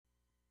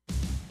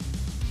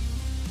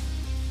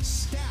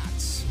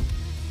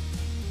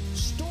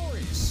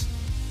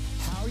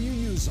how you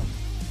use them.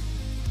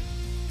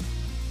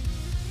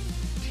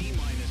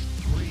 T-minus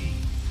 3,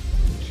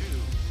 2,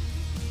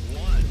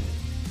 1,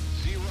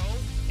 0,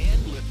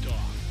 and liftoff.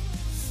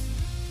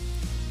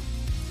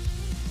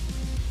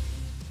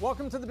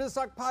 Welcome to the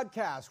BizTalk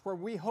Podcast, where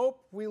we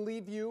hope we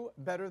leave you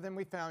better than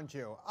we found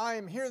you. I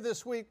am here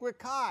this week with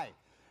Kai,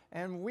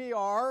 and we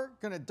are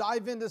going to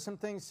dive into some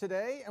things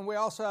today. And we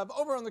also have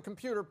over on the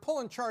computer,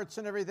 pulling charts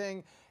and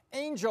everything,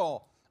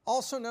 Angel,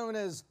 also known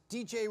as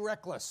DJ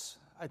Reckless,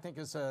 I think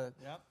is a...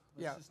 Yep.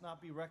 Let's just not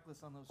be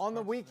reckless on those on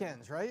the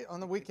weekends, right? On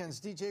the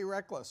weekends, DJ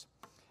Reckless.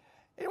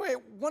 Anyway,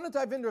 want to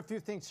dive into a few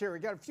things here. We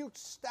got a few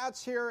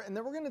stats here, and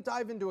then we're going to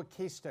dive into a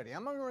case study.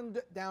 I'm going to run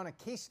down a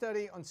case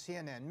study on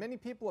CNN. Many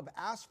people have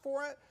asked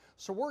for it,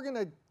 so we're going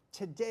to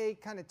today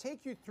kind of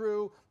take you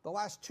through the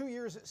last 2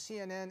 years at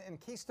CNN in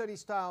case study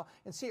style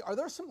and see, are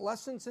there some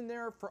lessons in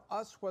there for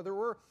us, whether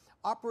we're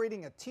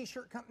operating a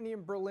t-shirt company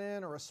in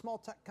Berlin or a small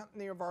tech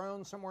company of our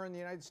own somewhere in the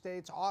United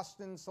States,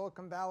 Austin,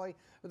 Silicon Valley?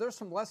 Are there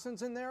some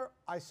lessons in there?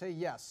 I say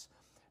yes,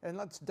 and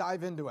let's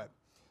dive into it.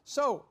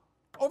 So,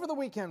 over the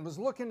weekend, was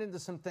looking into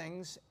some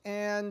things,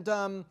 and,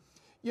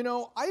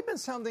 I've been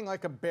sounding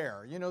like a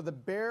bear. The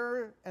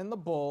bear and the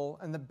bull,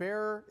 and the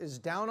bear is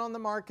down on the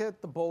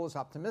market, the bull is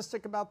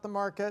optimistic about the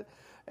market,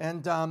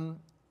 and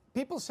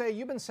people say,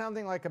 you've been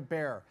sounding like a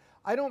bear.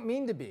 I don't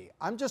mean to be.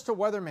 I'm just a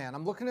weatherman.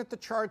 I'm looking at the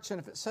charts, and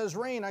if it says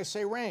rain, I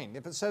say rain.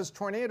 If it says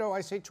tornado,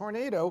 I say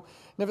tornado.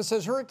 And if it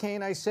says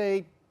hurricane, I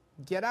say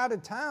get out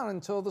of town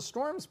until the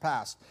storm's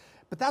passed.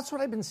 But that's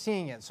what I've been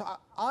seeing it. So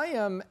I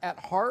am at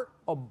heart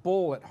a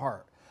bull at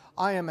heart.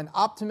 I am an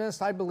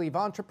optimist. I believe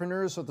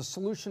entrepreneurs are the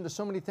solution to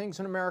so many things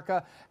in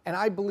America, and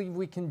I believe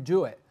we can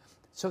do it.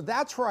 So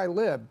that's where I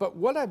live. But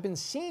what I've been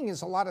seeing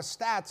is a lot of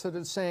stats that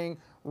are saying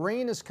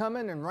rain is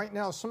coming, and right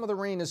now some of the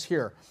rain is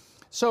here.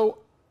 So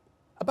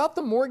about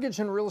the mortgage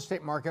and real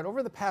estate market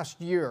over the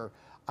past year,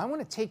 I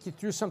want to take you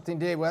through something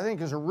today what I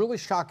think is a really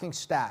shocking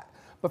stat.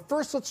 But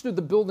first, let's do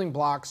the building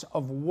blocks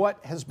of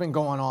what has been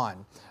going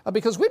on.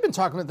 Because we've been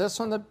talking about this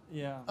on the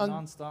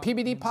nonstop.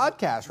 PBD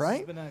podcast,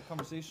 right? It's been a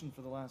conversation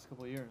for the last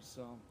couple of years,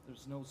 so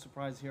there's no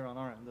surprise here on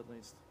our end, at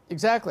least.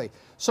 Exactly.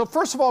 So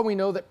first of all, we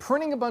know that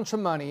printing a bunch of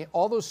money,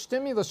 all those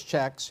stimulus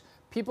checks,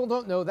 people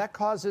don't know that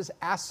causes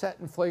asset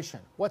inflation.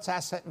 What's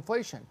asset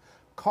inflation?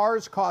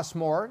 Cars cost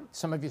more.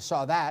 Some of you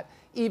saw that.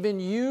 Even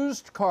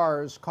used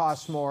cars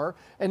cost more.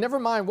 And never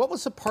mind, what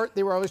was the part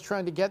they were always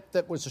trying to get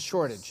that was a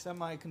shortage?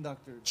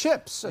 Semiconductors.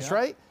 Chips, that's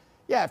right.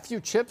 Yeah, a few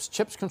chips.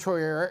 Chips control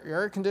your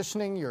air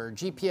conditioning, your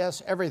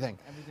GPS, everything.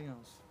 Everything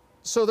else.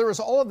 So there was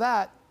all of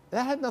that.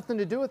 That had nothing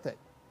to do with it.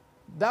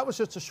 That was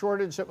just a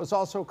shortage that was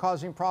also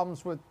causing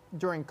problems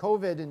during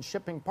COVID and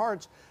shipping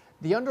parts.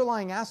 The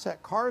underlying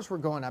asset, cars were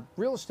going up.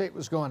 Real estate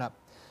was going up.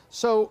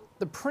 So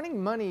the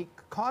printing money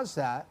caused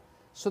that.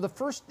 So the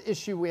first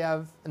issue we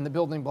have in the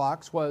building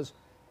blocks was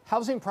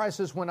housing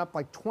prices went up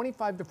like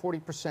 25 to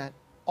 40%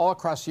 all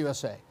across the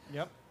USA.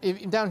 Yep.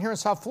 Even down here in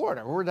South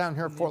Florida. We're down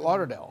here in Fort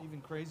Lauderdale.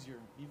 Even crazier.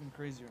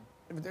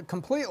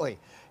 Completely.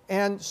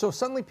 And so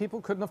suddenly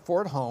people couldn't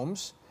afford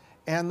homes,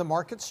 and the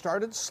market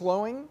started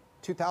slowing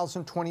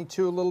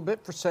 2022 a little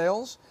bit for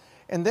sales.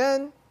 And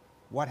then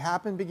what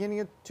happened beginning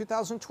of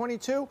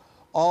 2022?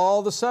 All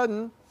of a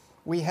sudden,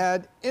 we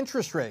had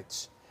interest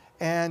rates.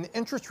 And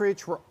interest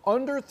rates were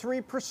under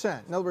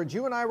 3%. In other words,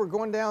 you and I were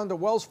going down to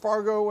Wells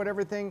Fargo and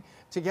everything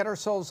to get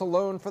ourselves a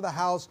loan for the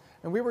house,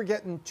 and we were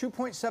getting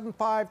 2.75,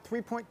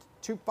 3.25,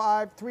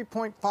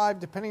 3.5,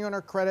 depending on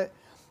our credit.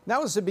 That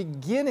was the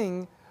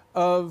beginning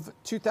of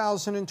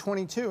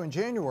 2022 in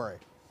January.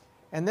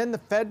 And then the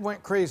Fed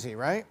went crazy,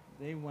 right?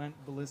 They went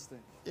ballistic.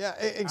 Yeah,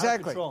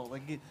 exactly. Out of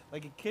control,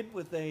 like a kid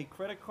with a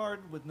credit card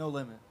with no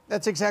limit.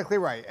 That's exactly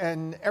right.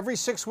 And every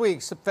 6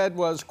 weeks, the Fed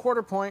was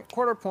quarter point,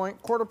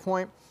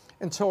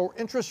 until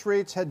interest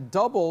rates had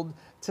doubled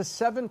to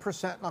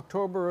 7% in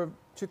October of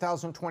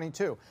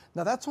 2022.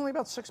 Now, that's only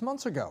about 6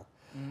 months ago.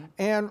 Mm-hmm.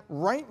 And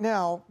right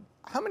now,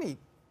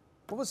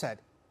 what was that?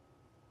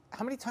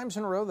 How many times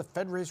in a row the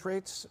Fed raised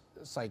rates?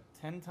 It's like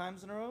 10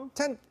 times in a row?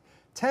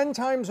 10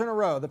 times in a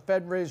row the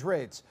Fed raised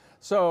rates.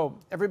 So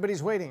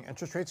everybody's waiting.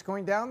 Interest rates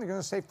going down, they're going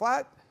to stay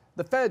flat.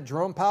 The Fed,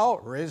 Jerome Powell,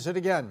 raised it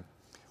again.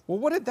 Well,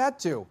 what did that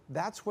do?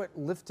 That's what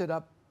lifted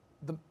up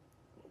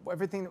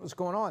everything that was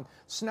going on.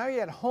 So now you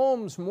had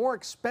homes more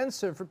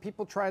expensive for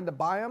people trying to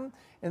buy them.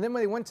 And then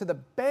when they went to the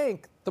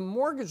bank, the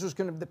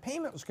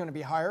payment was going to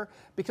be higher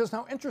because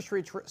now interest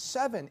rates were at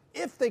 7,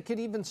 if they could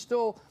even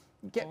still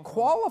get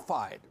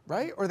qualified,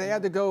 right? Or they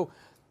had to go,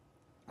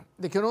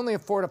 they could only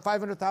afford a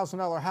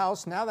 $500,000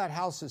 house. Now that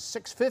house is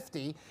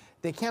 $650,000.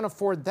 They can't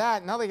afford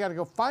that. Now they got to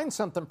go find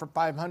something for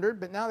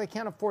 $500,000, but now they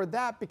can't afford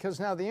that because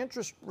now the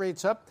interest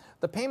rate's up,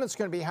 the payment's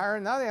going to be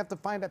higher. Now they have to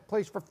find a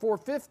place for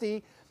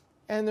 $450,000,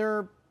 and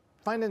they're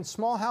finding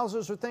small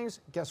houses or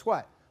things. Guess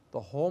what? The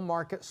whole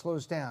market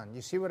slows down.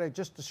 You see what I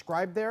just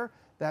described there?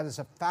 That is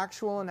a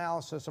factual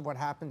analysis of what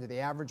happened to the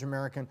average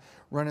American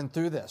running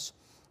through this.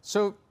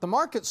 So the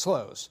market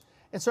slows.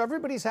 And so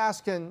everybody's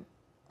asking,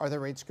 are the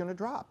rates going to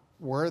drop?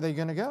 Where are they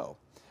going to go?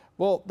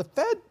 Well, the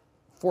Fed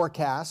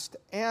forecast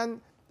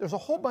and there's a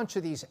whole bunch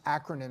of these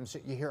acronyms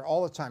that you hear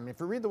all the time.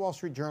 If you read the Wall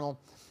Street Journal,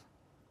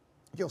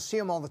 you'll see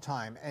them all the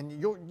time. And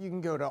you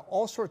can go to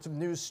all sorts of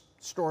news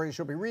stories.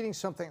 You'll be reading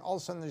something, all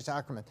of a sudden there's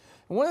acronym.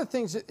 And one of the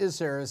things that is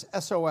there is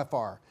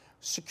SOFR,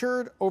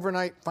 Secured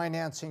Overnight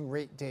Financing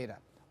Rate Data.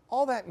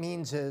 All that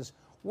means is,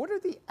 what are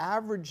the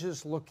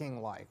averages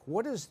looking like?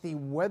 What is the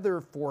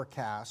weather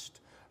forecast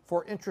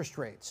for interest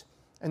rates?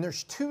 And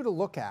there's two to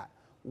look at.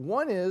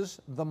 One is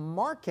the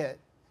market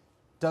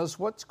does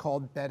what's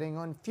called betting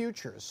on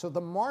futures. So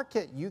the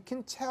market, you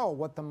can tell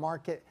what the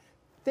market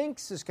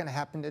thinks is going to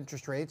happen to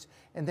interest rates,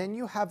 and then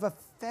you have a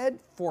Fed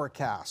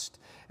forecast.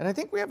 And I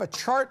think we have a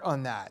chart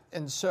on that.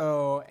 And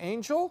so,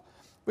 Angel,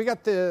 we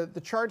got the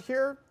chart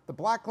here, the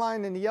black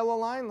line and the yellow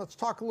line. Let's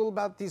talk a little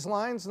about these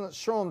lines and let's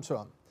show them to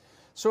them.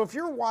 So if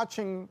you're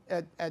watching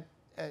at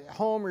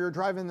home or you're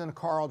driving in a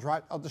car,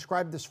 I'll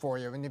describe this for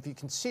you. And if you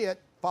can see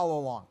it, follow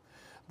along.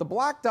 The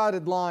black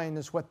dotted line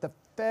is what the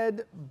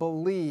Fed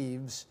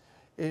believes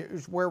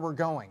is where we're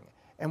going.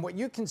 And what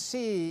you can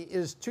see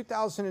is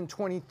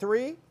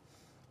 2023,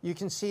 you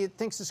can see it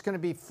thinks it's going to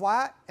be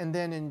flat. And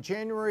then in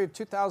January of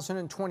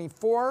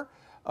 2024,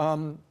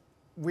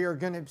 we are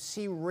going to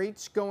see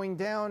rates going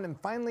down and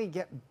finally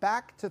get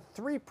back to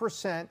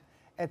 3%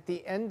 at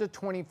the end of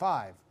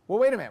 25. Well,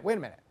 wait a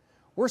minute.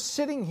 We're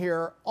sitting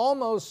here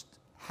almost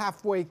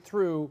halfway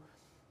through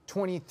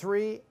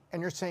 23,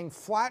 and you're saying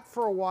flat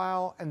for a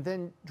while and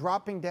then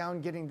dropping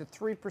down, getting to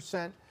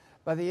 3%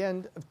 by the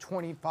end of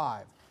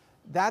 25.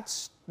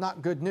 That's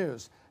not good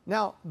news.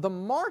 Now, the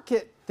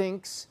market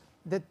thinks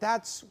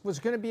that was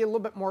going to be a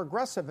little bit more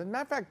aggressive. As a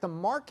matter of fact, the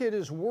market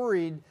is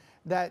worried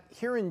that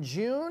here in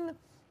June,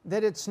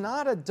 that it's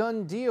not a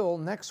done deal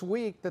next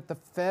week that the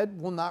Fed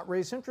will not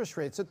raise interest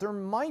rates, that there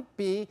might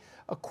be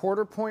a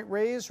quarter-point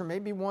raise or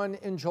maybe one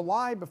in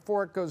July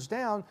before it goes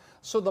down.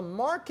 So the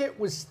market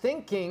was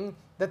thinking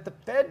that the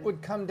Fed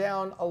would come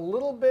down a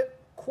little bit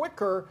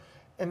quicker,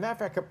 and matter of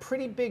fact, a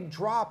pretty big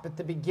drop at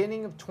the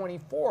beginning of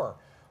 24.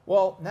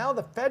 Well, now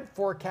the Fed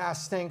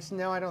forecast thinks,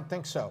 no, I don't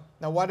think so.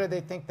 Now, why do they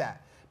think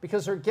that?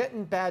 Because they're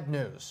getting bad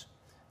news.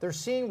 They're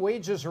seeing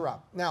wages are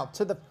up. Now,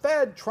 to the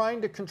Fed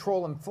trying to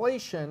control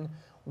inflation,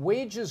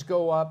 wages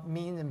go up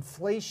mean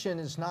inflation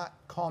is not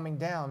calming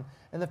down.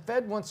 And the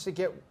Fed wants to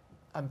get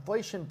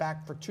inflation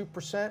back for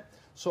 2%.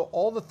 So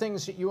all the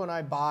things that you and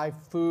I buy,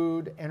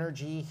 food,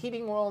 energy,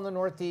 heating oil in the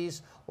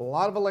Northeast, a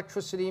lot of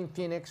electricity in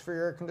Phoenix for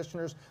your air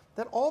conditioners,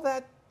 that all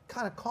that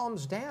kind of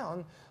calms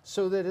down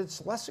so that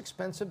it's less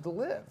expensive to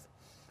live.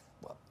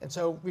 Well, and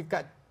so we've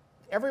got,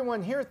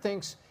 everyone here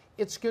thinks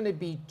it's going to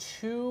be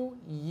 2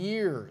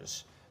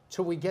 years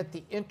till we get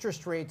the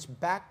interest rates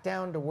back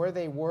down to where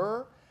they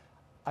were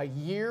a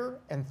year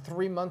and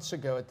 3 months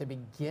ago at the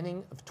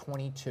beginning of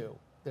 22,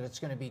 that it's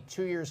going to be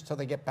 2 years till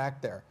they get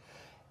back there.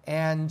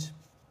 And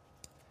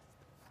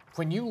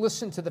when you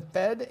listen to the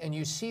Fed and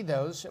you see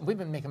those, and we've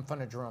been making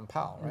fun of Jerome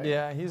Powell, right?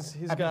 Yeah, he's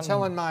I've been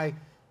telling my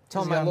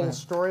little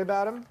story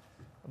about him.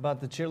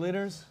 About the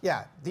cheerleaders?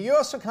 Yeah, the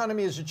U.S.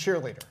 economy is a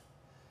cheerleader.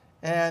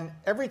 And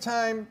every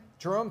time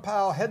Jerome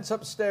Powell heads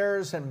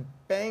upstairs and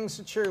bangs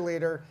the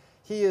cheerleader,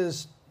 he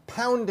is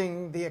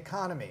pounding the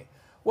economy.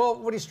 Well,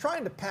 what he's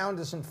trying to pound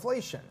is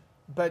inflation,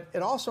 but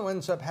it also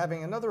ends up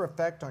having another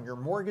effect on your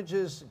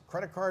mortgages,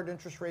 credit card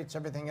interest rates,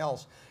 everything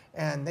else.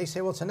 And they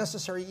say, well, it's a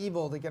necessary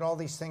evil to get all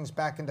these things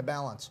back into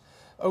balance.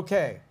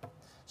 Okay,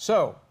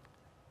 so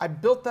I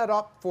built that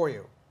up for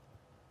you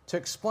to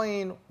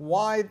explain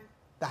why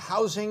the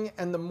housing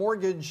and the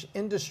mortgage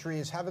industry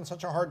is having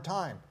such a hard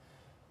time.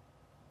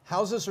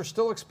 Houses are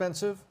still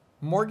expensive,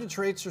 mortgage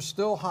rates are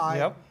still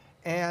high,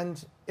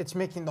 and it's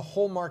making the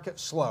whole market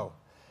slow.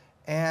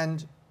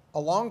 And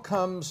along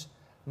comes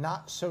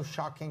not so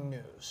shocking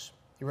news.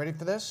 You ready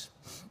for this?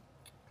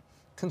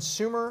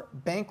 Consumer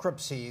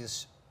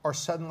bankruptcies are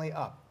suddenly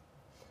up.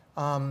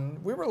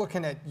 We were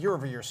looking at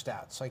year-over-year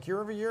stats. Like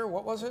year-over-year,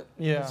 what was it?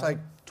 Yeah, it's like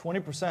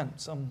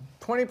 20%.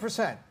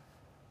 20%.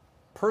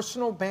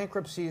 Personal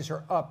bankruptcies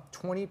are up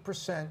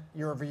 20%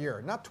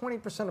 year-over-year. Not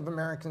 20% of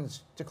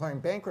Americans declaring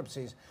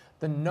bankruptcies.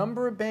 The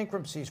number of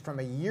bankruptcies from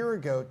a year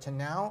ago to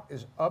now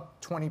is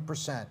up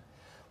 20%.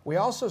 We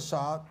also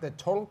saw that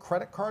total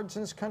credit cards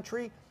in this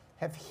country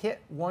have hit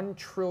 $1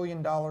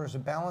 trillion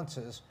of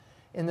balances.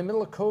 In the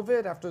middle of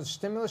COVID, after the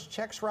stimulus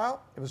checks were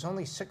out, it was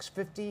only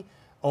 $650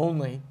 to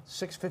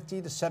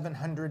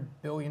 $700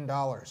 billion.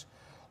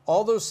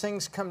 All those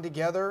things come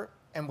together,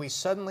 and we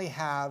suddenly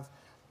have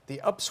the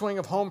upswing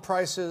of home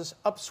prices,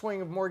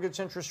 upswing of mortgage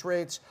interest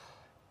rates,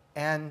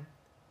 and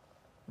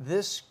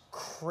this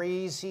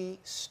crazy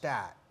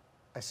stat.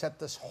 I set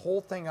this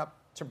whole thing up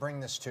to bring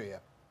this to you.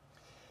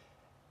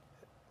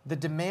 The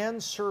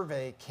demand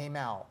survey came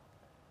out,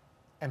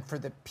 and for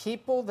the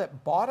people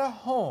that bought a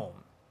home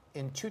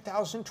in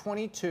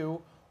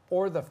 2022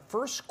 or the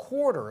first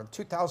quarter of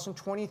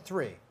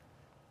 2023,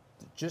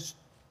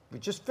 we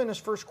just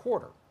finished first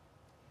quarter,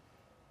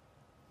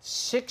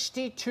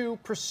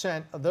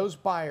 62% of those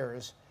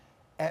buyers,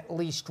 at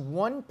least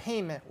one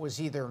payment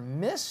was either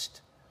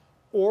missed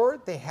or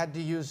they had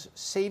to use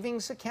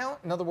savings account.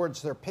 In other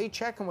words, their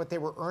paycheck and what they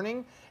were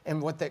earning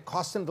and what that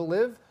cost them to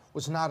live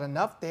was not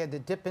enough. They had to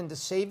dip into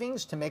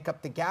savings to make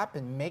up the gap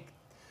and make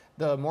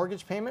the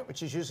mortgage payment,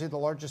 which is usually the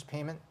largest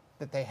payment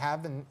that they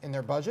have in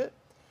their budget.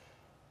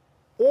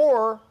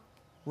 Or,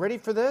 ready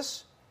for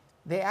this,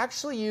 they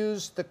actually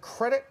use the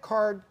credit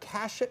card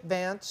cash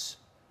advance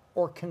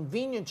or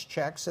convenience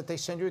checks that they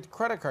send you with the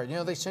credit card. You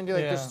know, they send you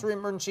like those 3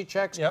 emergency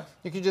checks. Yep.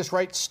 You could just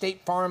write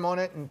State Farm on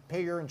it and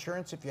pay your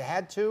insurance if you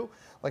had to.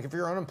 Like if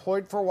you're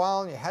unemployed for a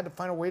while and you had to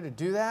find a way to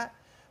do that.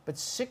 But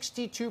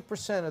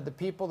 62% of the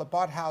people that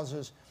bought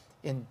houses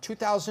in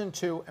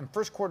 2002 and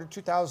first quarter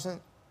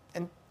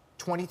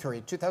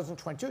 2022,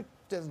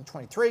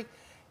 2023,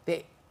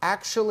 they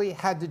actually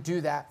had to do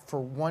that for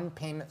one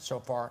payment so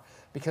far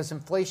because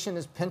inflation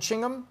is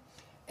pinching them,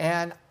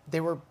 and they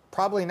were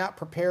probably not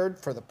prepared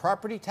for the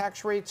property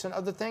tax rates and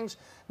other things.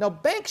 Now,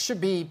 banks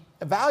should be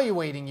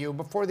evaluating you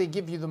before they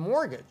give you the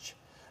mortgage,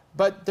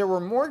 but there were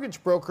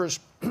mortgage brokers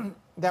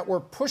that were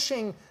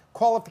pushing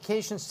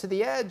qualifications to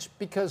the edge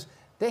because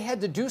they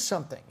had to do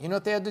something. You know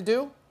what they had to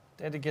do?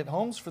 They had to get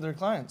homes for their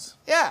clients.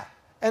 Yeah,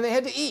 and they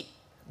had to eat.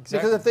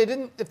 Exactly.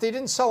 Because if they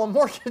didn't sell a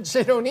mortgage,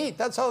 they don't eat.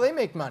 That's how they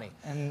make money.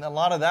 And a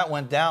lot of that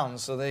went down,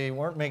 so they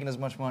weren't making as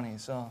much money.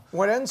 So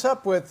what ends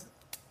up with,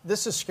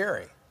 this is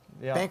scary.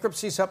 Yeah.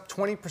 Bankruptcy's up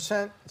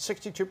 20%,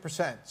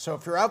 62%. So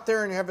if you're out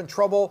there and you're having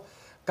trouble,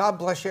 God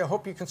bless you. I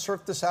hope you can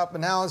surf this out.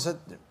 But now is a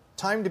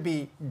time to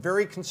be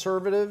very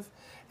conservative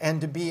and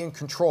to be in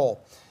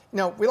control.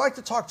 Now, we like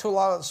to talk to a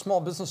lot of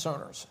small business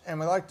owners, and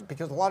we like to,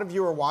 because a lot of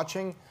you are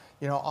watching,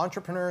 you know,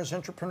 entrepreneurs,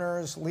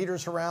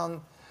 leaders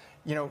around.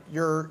 You know,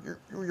 you're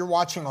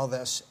watching all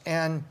this,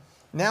 and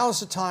now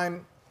is the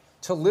time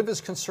to live as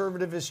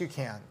conservative as you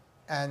can,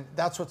 and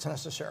that's what's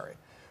necessary.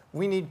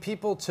 We need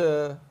people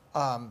to,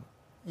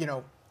 you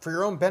know, for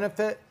your own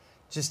benefit,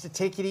 just to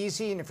take it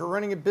easy, and if you're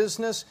running a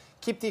business,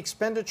 keep the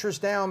expenditures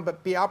down,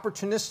 but be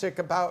opportunistic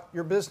about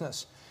your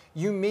business.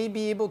 You may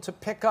be able to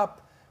pick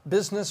up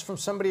business from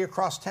somebody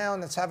across town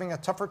that's having a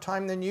tougher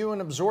time than you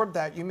and absorb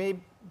that. You may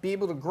be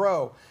able to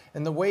grow,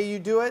 and the way you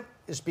do it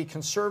is be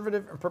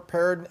conservative and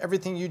prepared in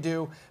everything you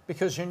do,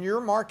 because in your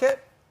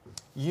market,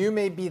 you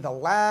may be the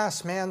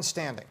last man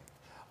standing,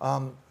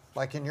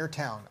 like in your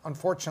town,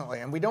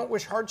 unfortunately. And we don't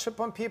wish hardship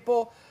on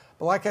people,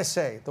 but like I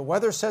say, the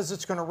weather says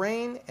it's going to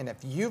rain, and if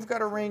you've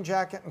got a rain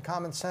jacket and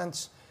common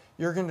sense,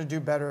 you're going to do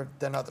better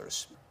than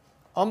others.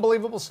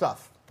 Unbelievable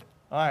stuff.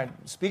 all right,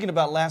 speaking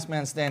about last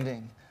man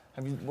standing,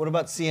 what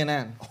about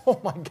CNN?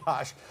 Oh my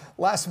gosh,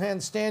 last man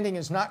standing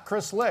is not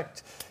Chris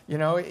Licht. You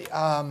know,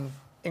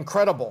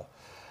 incredible.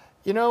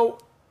 You know,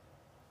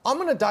 I'm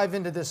going to dive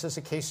into this as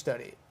a case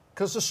study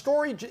because the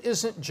story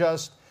isn't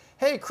just,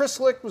 hey, Chris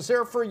Licht was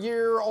there for a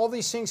year, all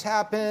these things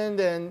happened,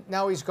 and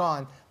now he's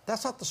gone.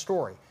 That's not the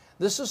story.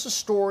 This is a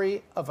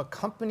story of a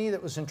company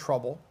that was in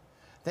trouble,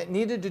 that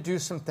needed to do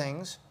some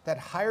things, that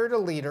hired a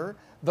leader.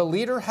 The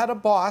leader had a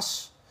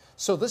boss.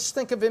 So let's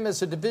think of him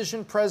as a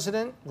division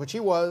president, which he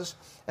was,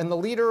 and the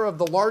leader of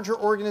the larger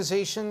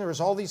organization. There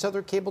was all these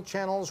other cable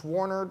channels,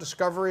 Warner,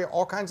 Discovery,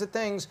 all kinds of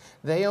things.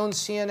 They own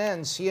CNN.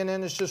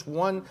 CNN is just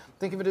one.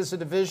 Think of it as a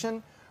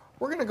division.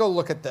 We're going to go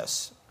look at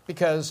this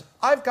because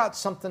I've got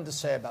something to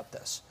say about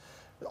this.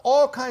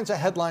 All kinds of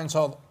headlines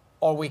all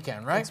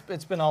weekend, right?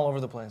 It's been all over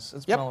the place.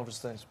 It's been all over the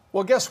place.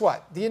 Well, guess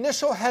what? The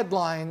initial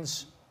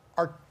headlines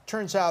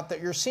turns out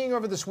that you're seeing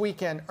over this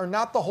weekend are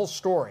not the whole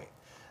story.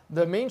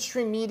 The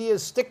mainstream media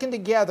is sticking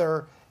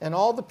together, and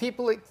all the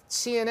people at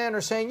CNN are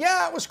saying,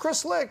 yeah, it was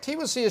Chris Licht. He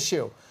was the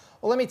issue.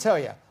 Well, let me tell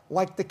you,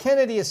 like the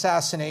Kennedy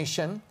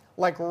assassination,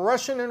 like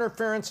Russian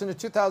interference in the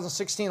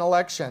 2016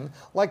 election,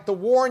 like the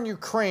war in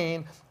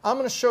Ukraine, I'm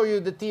going to show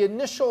you that the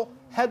initial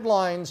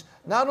headlines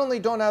not only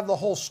don't have the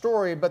whole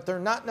story, but they're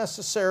not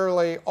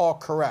necessarily all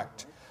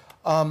correct.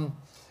 The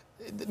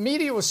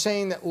media was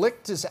saying that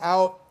Licht is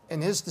out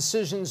and his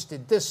decisions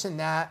did this and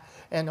that,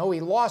 and oh, he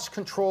lost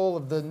control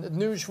of the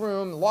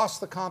newsroom,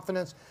 lost the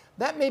confidence.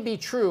 That may be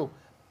true,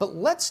 but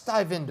let's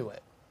dive into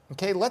it,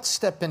 okay? Let's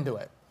step into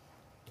it.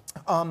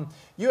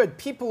 You had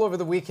people over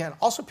the weekend,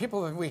 also people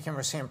over the weekend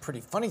were saying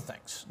pretty funny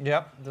things.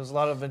 Yep, there's a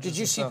lot of interesting Did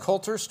you see stuff.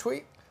 Coulter's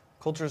tweet?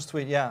 Coulter's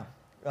tweet, yeah.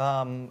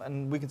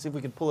 And we can see if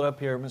we can pull it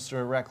up here,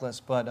 Mr. Reckless,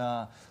 but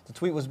the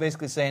tweet was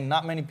basically saying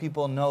not many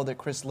people know that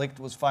Chris Licht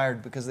was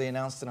fired because they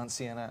announced it on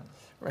CNN.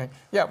 Right.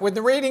 Yeah, when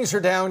the ratings are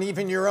down,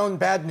 even your own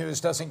bad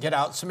news doesn't get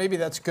out, so maybe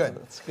that's good.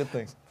 That's a good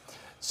thing.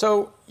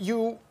 So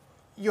you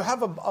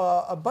have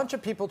a bunch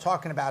of people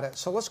talking about it.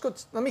 So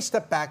let me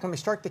step back. Let me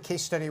start the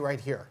case study right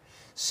here.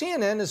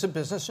 CNN is a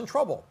business in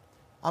trouble.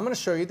 I'm going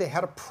to show you they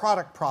had a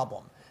product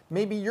problem.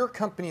 Maybe your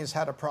company has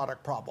had a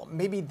product problem.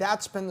 Maybe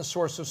that's been the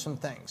source of some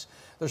things.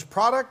 There's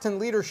product and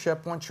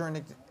leadership once you're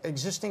an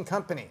existing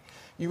company.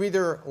 You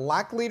either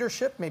lack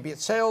leadership, maybe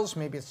it's sales,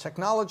 maybe it's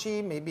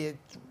technology, maybe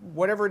it's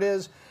whatever it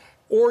is,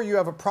 or you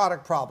have a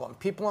product problem.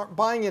 People aren't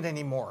buying it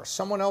anymore.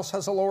 Someone else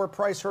has a lower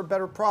price or a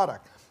better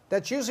product.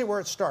 That's usually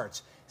where it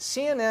starts.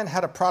 CNN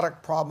had a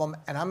product problem,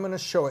 and I'm going to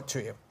show it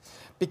to you.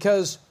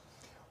 Because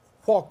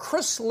while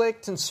Chris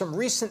Licht and some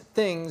recent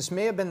things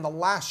may have been the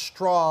last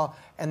straw,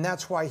 and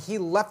that's why he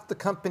left the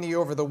company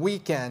over the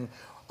weekend,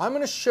 I'm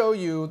going to show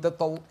you that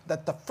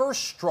the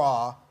first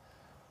straw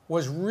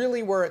was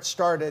really where it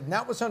started, and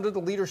that was under the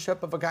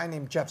leadership of a guy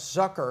named Jeff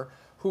Zucker,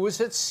 who was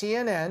at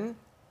CNN,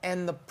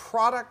 and the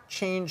product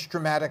changed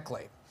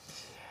dramatically.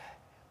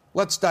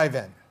 Let's dive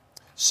in.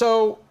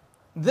 So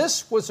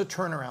this was a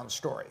turnaround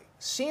story.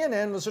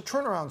 CNN was a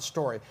turnaround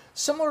story.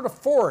 Similar to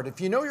Ford, if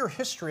you know your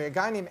history, a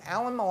guy named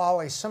Alan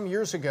Mulally some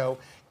years ago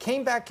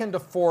came back into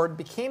Ford,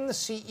 became the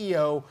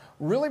CEO,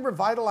 really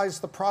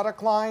revitalized the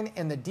product line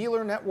and the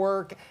dealer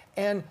network,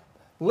 and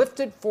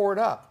lifted Ford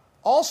up.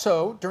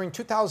 Also, during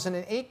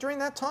 2008, during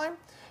that time,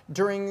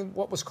 during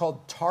what was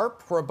called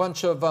TARP, where a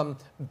bunch of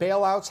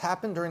bailouts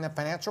happened during the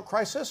financial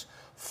crisis,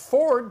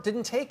 Ford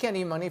didn't take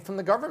any money from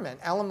the government.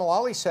 Alan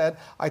Mulally said,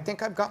 I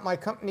think I've got my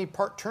company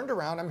part turned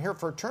around. I'm here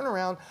for a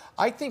turnaround.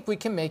 I think we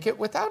can make it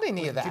without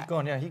any of that. Keep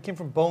going. Yeah, he came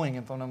from Boeing,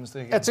 if I'm not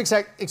mistaken. That's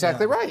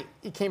exactly right.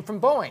 He came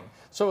from Boeing.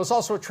 So it was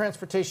also a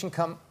transportation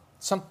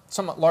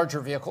somewhat larger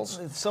vehicles.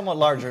 It's somewhat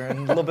larger and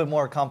a little bit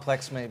more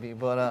complex maybe,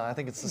 but I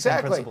think it's the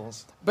same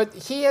principles. But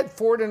he had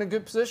Ford in a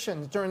good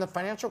position. During the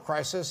financial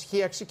crisis,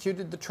 he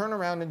executed the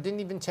turnaround and didn't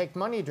even take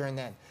money during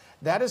that.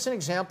 That is an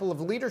example of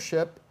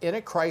leadership in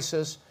a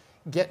crisis,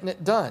 getting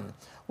it done.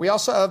 We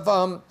also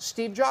have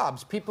Steve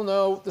Jobs. People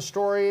know the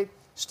story.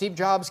 Steve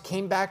Jobs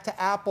came back to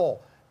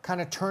Apple,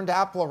 kind of turned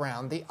Apple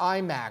around. The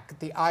iMac,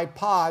 the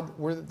iPod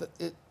were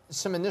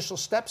some initial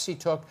steps he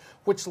took,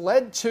 which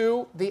led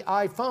to the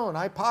iPhone.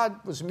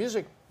 iPod was a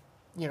music,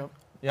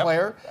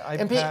 player.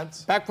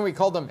 iPads. Back when we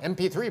called them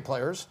MP3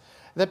 players,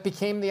 that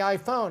became the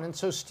iPhone. And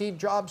so Steve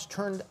Jobs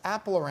turned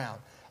Apple around.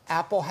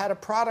 Apple had a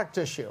product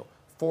issue.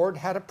 Ford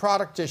had a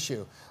product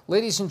issue.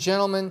 Ladies and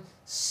gentlemen,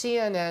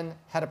 CNN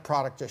had a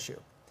product issue.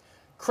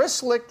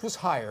 Chris Licht was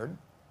hired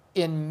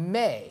in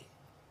May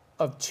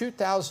of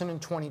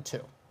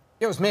 2022.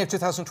 It was May of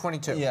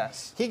 2022.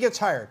 Yes. He gets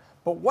hired.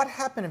 But what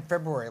happened in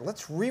February?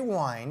 Let's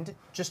rewind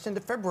just into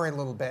February a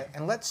little bit,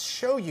 and let's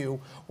show you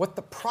what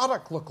the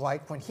product looked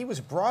like when he was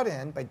brought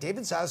in by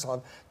David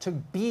Zaslav to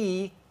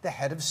be the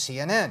head of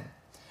CNN.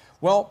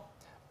 Well,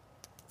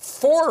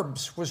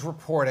 Forbes was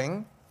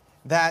reporting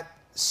that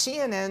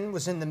CNN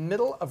was in the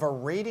middle of a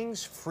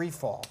ratings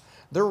freefall.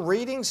 Their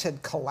ratings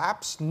had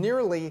collapsed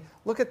nearly,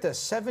 look at this,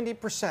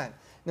 70%.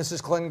 This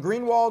is Glenn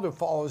Greenwald, who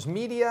follows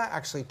media,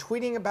 actually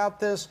tweeting about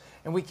this,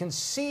 and we can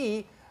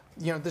see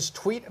this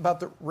tweet about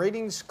the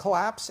ratings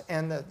collapse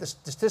and the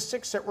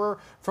statistics that were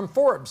from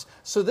Forbes.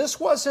 So this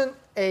wasn't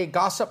a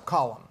gossip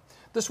column.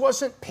 This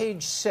wasn't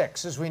Page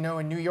 6, as we know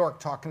in New York,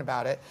 talking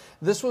about it.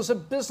 This was a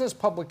business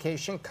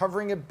publication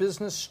covering a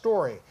business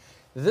story.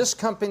 This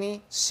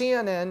company,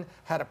 CNN,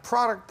 had a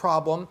product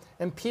problem,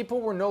 and people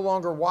were no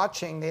longer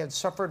watching. They had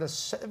suffered a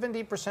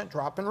 70%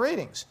 drop in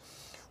ratings.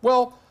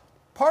 Well,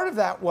 part of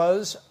that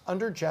was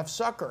under Jeff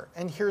Zucker,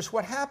 and here's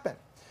what happened.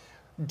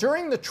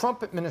 During the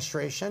Trump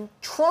administration,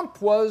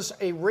 Trump was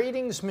a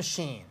ratings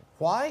machine.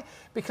 Why?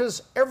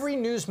 Because every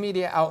news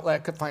media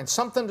outlet could find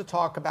something to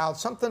talk about,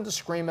 something to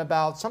scream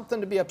about, something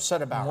to be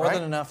upset about, More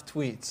than enough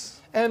tweets.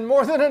 And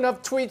more than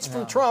enough tweets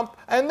from Trump.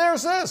 And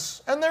there's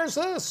this, and there's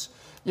this.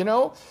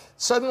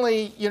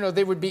 Suddenly,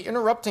 they would be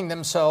interrupting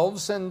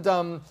themselves.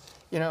 And,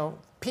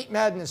 Pete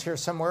Madden is here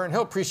somewhere, and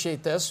he'll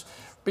appreciate this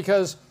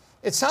because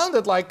it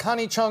sounded like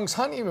Connie Chung's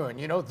honeymoon,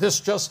 this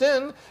just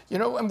in,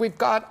 and we've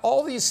got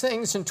all these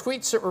things and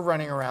tweets that were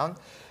running around.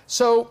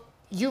 So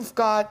you've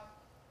got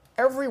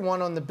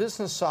everyone on the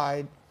business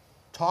side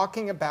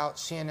talking about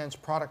CNN's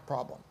product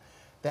problem.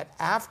 That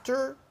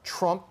after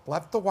Trump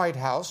left the White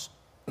House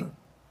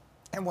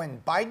and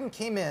when Biden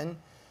came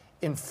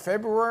in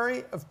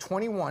February of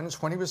 21,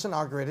 is when he was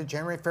inaugurated,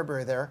 January,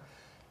 February there,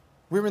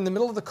 we were in the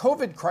middle of the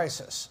COVID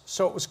crisis.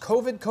 So it was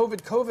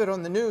COVID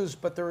on the news,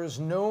 but there is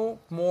no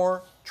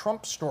more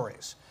Trump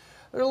stories.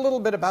 There's a little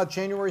bit about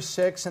January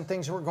 6th and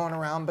things that were going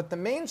around, but the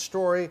main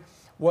story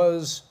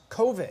was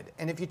COVID.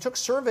 And if you took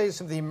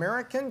surveys of the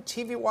American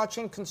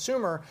TV-watching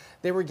consumer,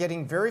 they were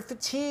getting very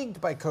fatigued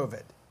by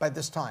COVID by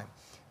this time.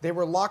 They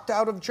were locked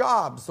out of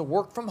jobs. The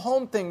work from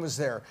home thing was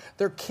there.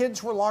 Their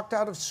kids were locked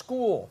out of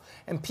school.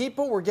 And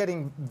people were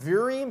getting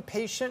very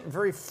impatient and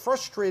very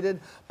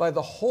frustrated by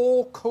the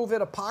whole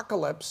COVID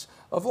apocalypse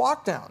of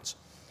lockdowns.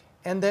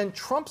 And then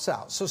Trump's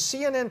out. So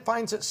CNN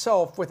finds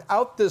itself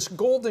without this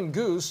golden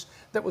goose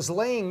that was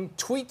laying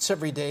tweets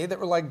every day that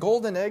were like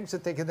golden eggs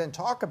that they could then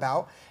talk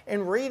about.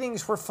 And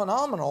ratings were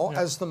phenomenal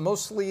as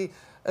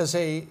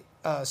a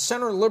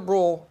center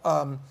liberal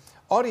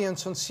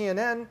audience on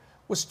CNN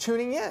was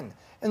tuning in.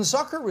 And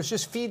Zucker was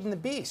just feeding the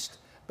beast.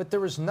 But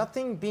there was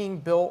nothing being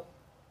built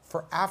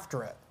for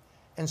after it.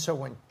 And so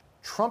when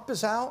Trump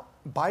is out,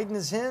 Biden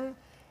is in,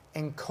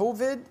 and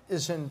COVID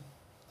is in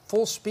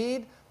full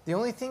speed, the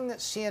only thing that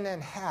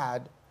CNN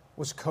had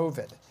was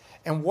COVID.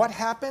 And what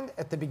happened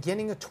at the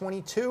beginning of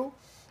 22?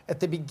 At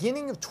the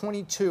beginning of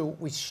 22,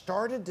 we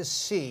started to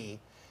see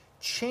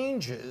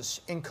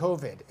changes in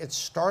COVID. It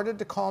started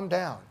to calm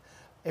down.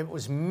 It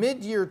was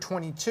mid-year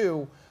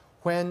 22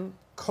 when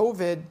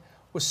COVID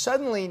was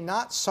suddenly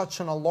not such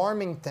an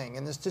alarming thing,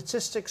 and the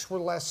statistics were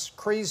less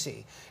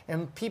crazy.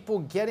 And people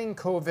getting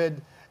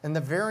COVID and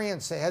the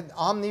variants, they had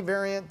Omni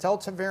variant,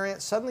 Delta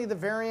variant, suddenly the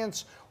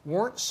variants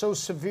weren't so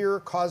severe,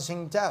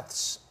 causing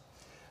deaths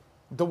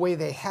the way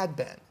they had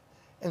been.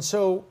 And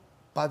so,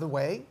 by the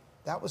way,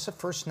 that was the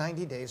first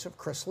 90 days of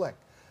Chris Licht.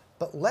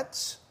 But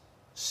let's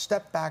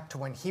step back to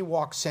when he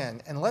walks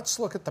in, and let's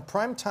look at the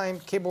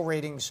primetime cable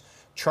ratings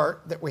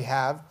chart that we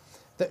have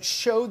that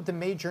showed the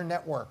major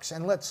networks.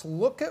 And let's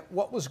look at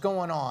what was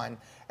going on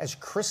as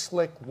Chris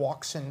Licht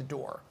walks in the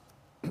door.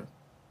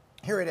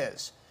 Here it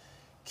is.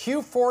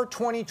 Q4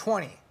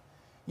 2020.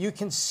 You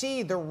can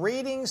see the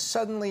ratings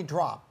suddenly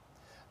drop.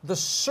 The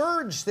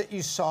surge that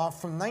you saw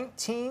from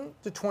 19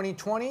 to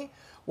 2020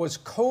 was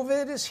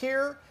COVID is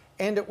here,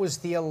 and it was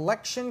the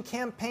election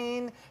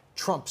campaign,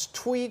 Trump's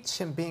tweets,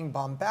 him being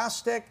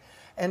bombastic.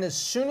 And as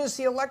soon as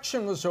the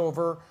election was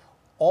over,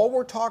 all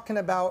we're talking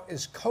about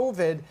is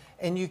COVID,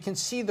 and you can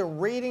see the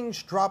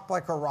ratings drop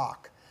like a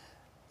rock.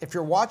 If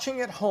you're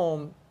watching at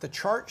home, the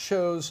chart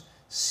shows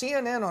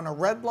CNN on a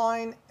red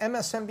line,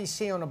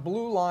 MSNBC on a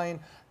blue line,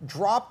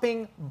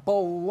 dropping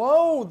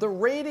below the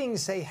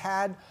ratings they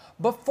had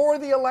before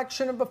the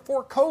election and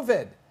before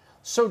COVID.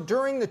 So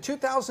during the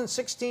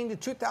 2016 to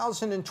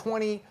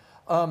 2020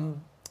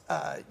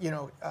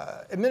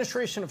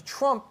 administration of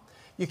Trump,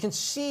 you can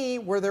see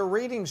where their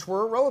ratings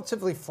were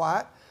relatively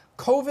flat.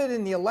 COVID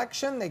in the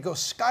election, they go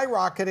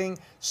skyrocketing.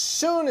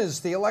 Soon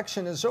as the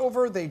election is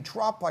over, they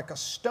drop like a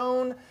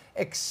stone,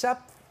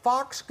 except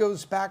Fox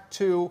goes back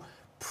to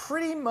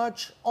pretty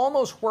much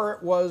almost where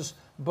it was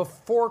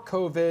before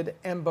COVID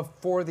and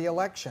before the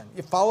election.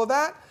 You follow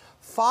that?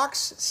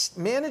 Fox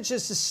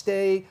manages to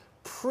stay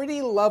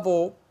pretty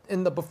level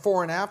in the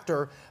before and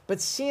after, but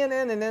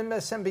CNN and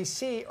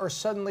MSNBC are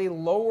suddenly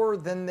lower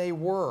than they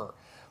were.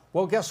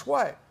 Well, guess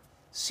what?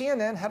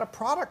 CNN had a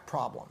product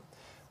problem.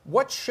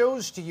 What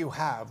shows do you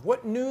have?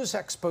 What news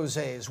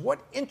exposés? What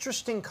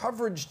interesting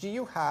coverage do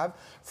you have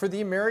for the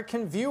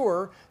American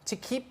viewer to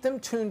keep them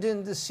tuned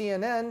into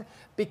CNN?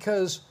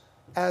 Because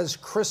as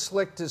Chris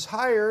Licht is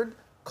hired,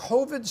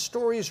 COVID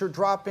stories are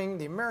dropping.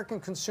 The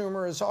American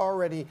consumer is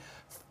already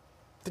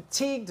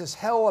fatigued as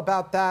hell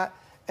about that.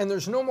 And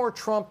there's no more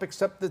Trump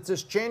except that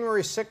this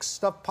January 6th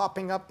stuff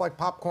popping up like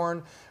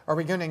popcorn. Are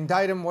we going to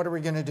indict him? What are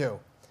we going to do?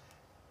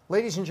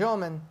 Ladies and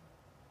gentlemen,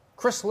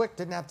 Chris Licht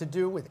didn't have to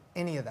do with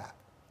any of that.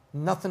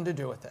 Nothing to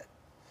do with it.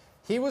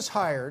 He was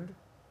hired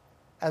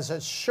as a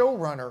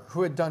showrunner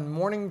who had done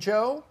Morning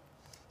Joe.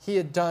 He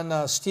had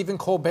done Stephen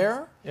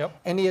Colbert,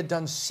 and he had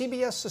done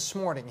CBS This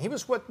Morning. He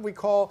was what we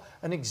call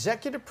an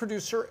executive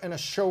producer and a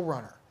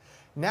showrunner.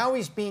 Now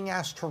he's being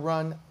asked to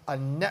run a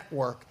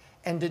network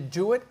and to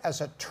do it as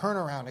a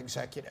turnaround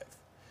executive.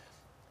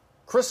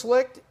 Chris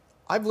Licht,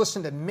 I've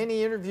listened to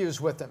many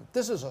interviews with him.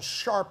 This is a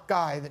sharp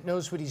guy that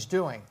knows what he's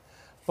doing.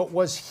 But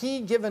was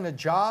he given a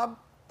job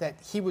that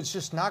he was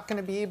just not going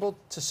to be able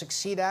to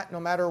succeed at no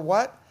matter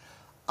what?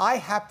 I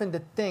happen to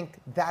think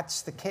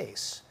that's the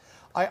case.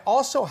 I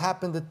also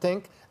happen to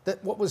think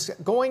that what was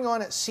going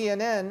on at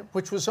CNN,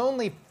 which was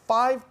only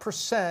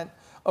 5%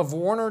 of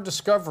Warner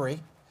Discovery,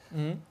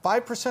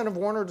 5% of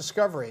Warner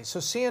Discovery. So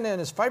CNN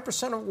is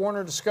 5% of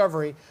Warner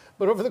Discovery,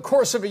 but over the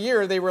course of a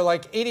year, they were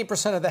like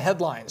 80% of the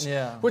headlines,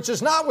 which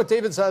is not what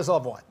David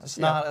Zaslav wants.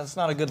 That's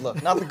not a good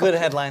look. Not the good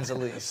headlines, at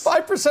least.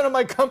 5% of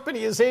my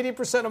company is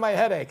 80% of my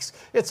headaches.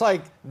 It's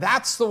like,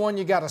 that's the one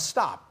you got to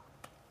stop.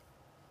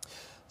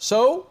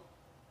 So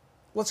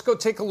let's go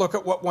take a look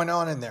at what went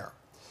on in there.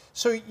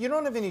 So you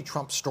don't have any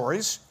Trump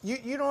stories.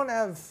 You don't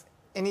have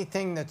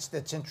anything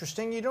that's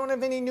interesting. You don't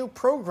have any new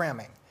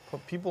programming.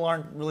 But people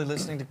aren't really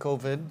listening to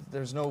COVID.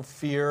 There's no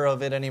fear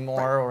of it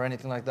anymore or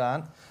anything like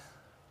that.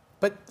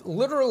 But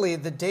literally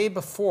the day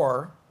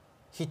before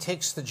he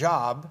takes the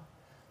job,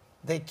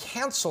 they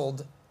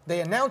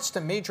announced a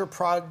major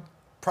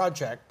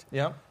project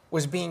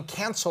was being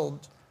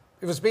canceled.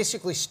 It was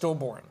basically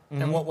stillborn.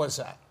 And what was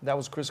that? That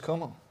was Chris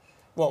Como.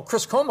 Well,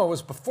 Chris Como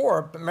was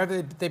before, but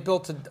remember they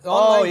built an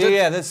online...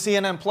 that's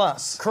CNN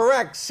Plus.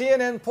 Correct,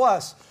 CNN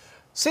Plus.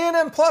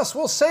 CNN Plus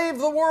will save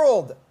the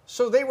world.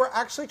 So they were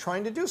actually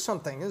trying to do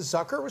something. And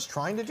Zucker was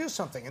trying to do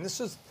something. And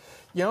this is,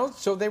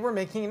 so they were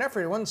making an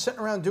effort. It wasn't sitting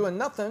around doing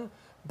nothing,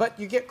 but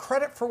you get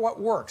credit for what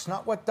works,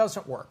 not what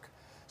doesn't work.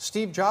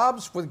 Steve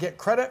Jobs would get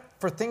credit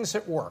for things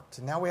that worked.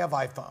 And now we have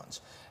iPhones.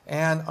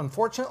 And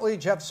unfortunately,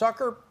 Jeff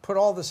Zucker put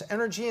all this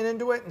energy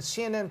into it, and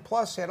CNN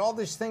Plus had all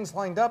these things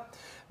lined up.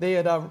 They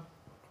had,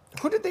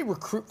 who did they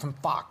recruit from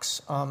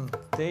Fox?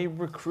 They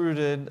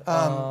recruited...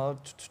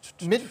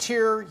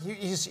 mid-tier,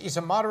 he's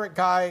a moderate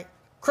guy,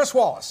 Chris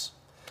Wallace.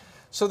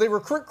 So they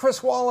recruit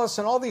Chris Wallace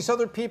and all these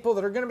other people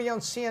that are going to be on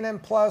CNN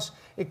Plus.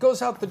 It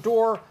goes out the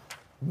door.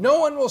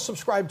 No one will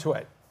subscribe to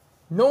it.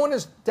 No one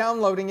is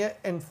downloading it,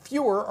 and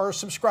fewer are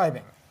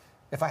subscribing.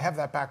 If I have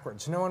that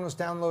backwards. No one was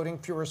downloading,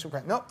 fewer are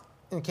subscribing. Nope.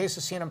 In the case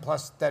of CNN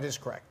Plus, that is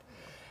correct.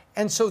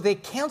 And so they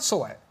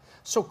cancel it.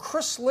 So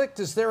Chris Licht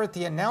is there at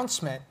the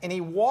announcement, and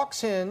he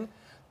walks in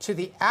to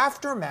the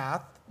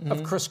aftermath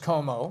of Chris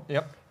Como.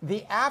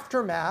 The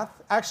aftermath,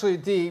 actually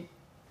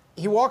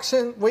he walks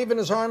in waving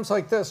his arms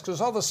like this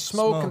because all the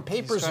smoke and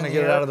papers He's trying in to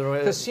get it out of the way.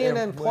 because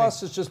CNN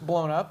Plus is just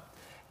blown up.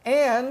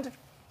 And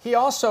he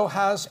also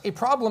has a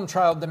problem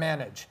child to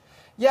manage.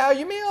 Yeah,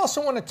 you may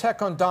also want to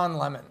check on Don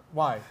Lemon.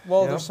 Why?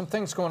 Well, there's some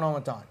things going on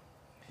with Don.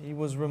 He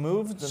was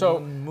removed. So,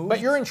 moved. but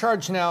you're in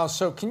charge now,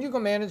 so can you go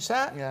manage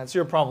that? Yeah, it's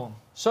your problem.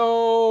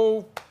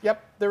 So,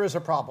 yep, there is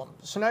a problem.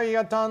 So now you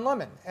got Don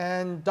Lemon.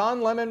 And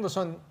Don Lemon was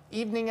on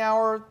evening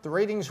hour. The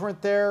ratings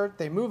weren't there.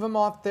 They move him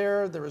off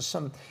there.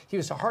 He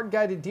was a hard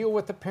guy to deal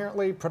with,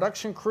 apparently.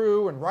 Production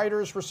crew and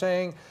writers were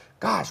saying,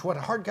 gosh, what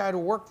a hard guy to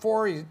work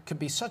for. He could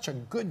be such a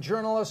good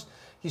journalist.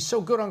 He's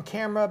so good on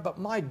camera, but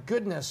my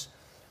goodness,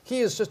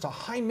 he is just a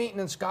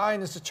high-maintenance guy,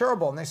 and this is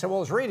terrible. And they said, well,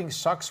 his ratings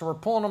suck, so we're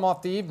pulling him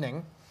off the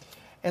evening.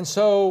 And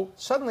so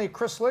suddenly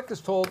Chris Licht is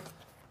told,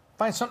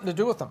 find something to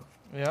do with him.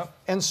 Yeah.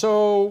 And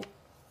so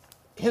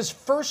his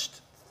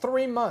first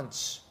 3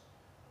 months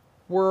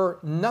were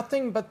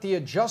nothing but the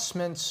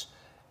adjustments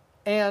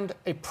and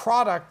a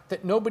product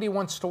that nobody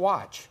wants to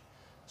watch.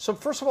 So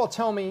first of all,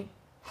 tell me,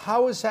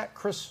 how is that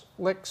Chris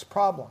Licht's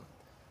problem?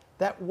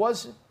 How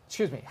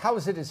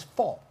is it his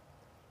fault?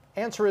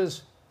 Answer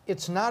is,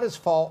 it's not his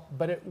fault,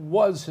 but it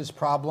was his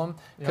problem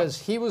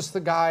because he was the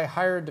guy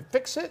hired to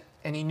fix it,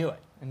 and he knew it.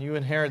 And you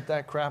inherit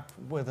that crap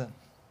with it.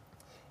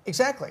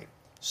 Exactly.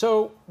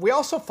 So we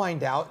also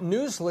find out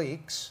news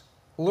leaks,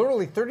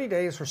 literally 30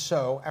 days or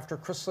so after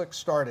Chris Licht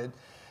started,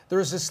 there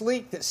was this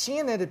leak that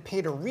CNN had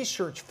paid a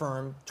research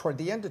firm toward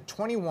the end of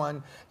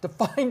 21 to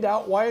find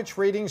out why its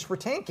ratings were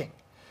tanking.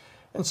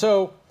 And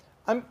so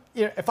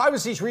if I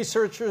was these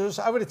researchers,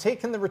 I would have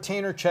taken the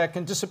retainer check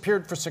and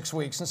disappeared for 6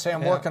 weeks and say,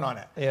 I'm working on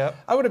it. Yeah.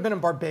 I would have been in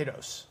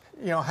Barbados,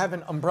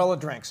 having umbrella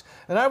drinks.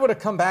 And I would have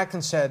come back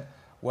and said,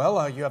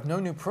 well, you have no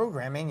new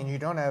programming and you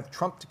don't have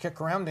Trump to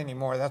kick around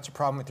anymore. That's a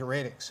problem with your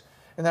ratings.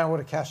 And then I would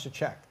have cashed a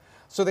check.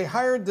 So they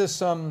hired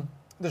this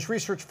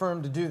research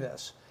firm to do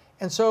this.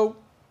 And so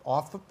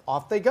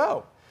off they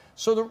go.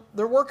 So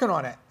they're working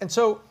on it. And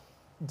so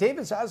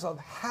David Zaslav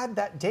had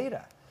that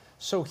data.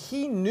 So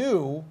he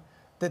knew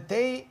that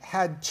they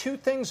had two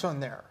things on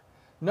there.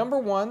 Number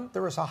one,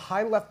 there was a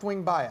high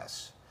left-wing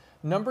bias.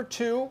 Number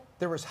two,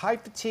 there was high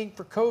fatigue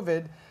for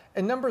COVID.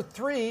 And number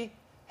three,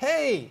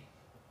 hey,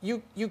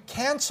 you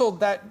canceled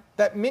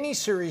that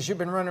mini-series you've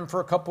been running for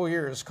a couple of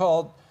years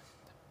called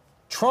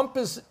Trump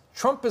is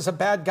a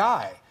Bad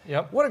Guy.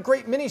 Yep. What a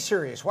great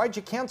mini-series. Why'd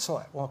you cancel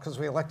it? Well, because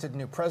we elected a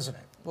new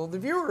president. Well,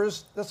 that's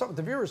not what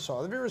the viewers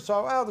saw. The viewers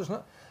saw, well, there's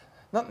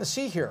nothing to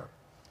see here.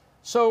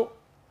 So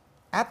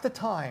at the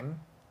time,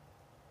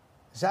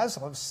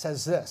 Zaslav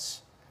says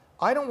this,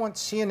 I don't want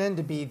CNN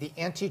to be the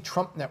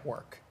anti-Trump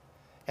network,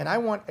 and I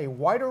want a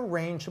wider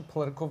range of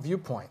political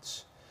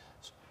viewpoints.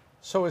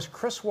 So as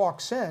Chris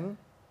walks in,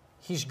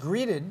 he's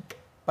greeted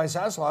by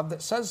Zaslav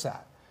that says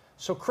that.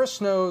 So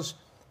Chris knows,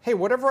 hey,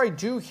 whatever I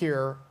do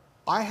here,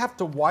 I have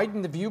to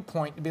widen the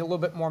viewpoint to be a little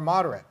bit more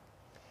moderate.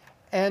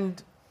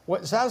 And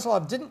what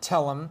Zaslav didn't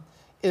tell him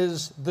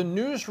is the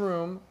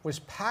newsroom was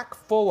packed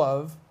full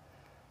of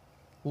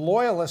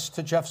loyalists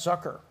to Jeff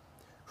Zucker,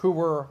 who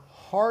were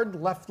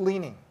hard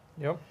left-leaning.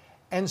 Yep.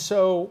 And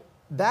so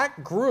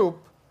that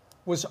group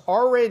was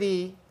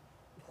already,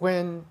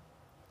 when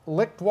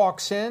Licht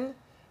walks in,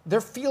 they're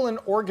feeling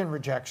organ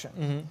rejection.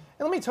 Mm-hmm. And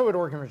let me tell you what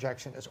organ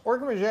rejection is.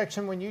 Organ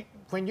rejection,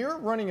 when you're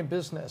running a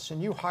business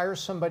and you hire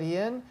somebody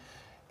in,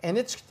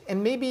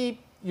 and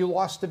maybe you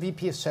lost the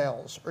VP of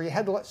sales or you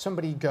had to let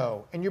somebody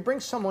go, and you bring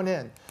someone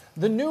in,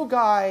 the new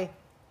guy,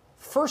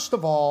 first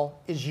of all,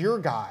 is your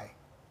guy.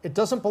 It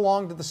doesn't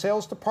belong to the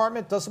sales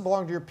department, it doesn't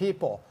belong to your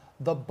people.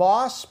 The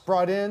boss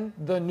brought in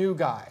the new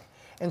guy.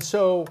 And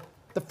so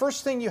the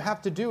first thing you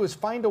have to do is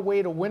find a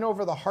way to win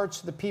over the hearts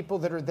of the people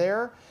that are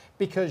there,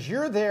 because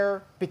you're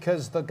there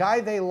because the guy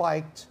they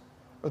liked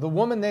or the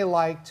woman they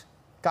liked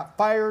got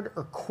fired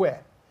or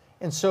quit.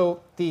 And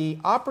so the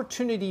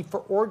opportunity for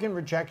organ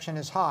rejection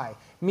is high,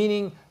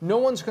 meaning no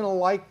one's going to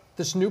like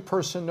this new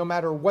person no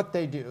matter what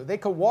they do. They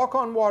could walk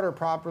on water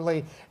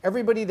properly.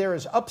 Everybody there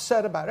is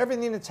upset about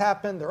everything that's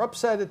happened. They're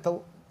upset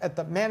at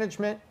the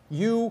management,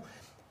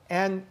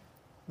 and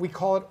we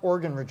call it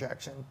organ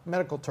rejection,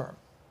 medical term.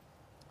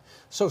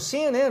 So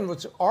CNN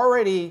was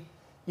already,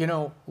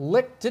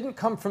 Licht didn't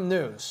come from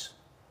news,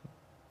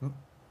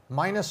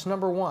 minus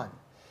number one.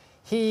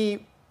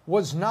 He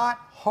was not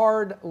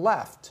hard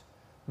left,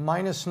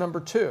 minus number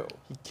two.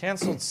 He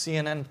canceled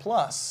CNN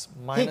Plus,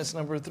 minus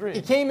number three.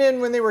 He came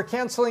in when they were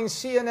canceling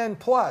CNN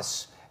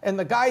Plus, and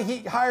the guy he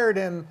hired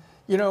him,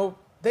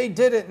 they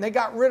did it, and they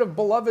got rid of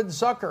beloved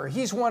Zucker.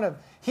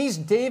 He's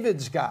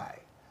David's guy.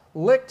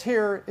 Licht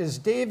here is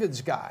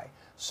David's guy.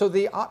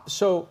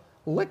 So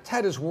Licht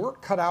had his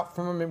work cut out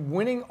from him in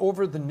winning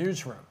over the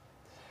newsroom.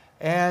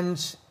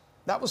 And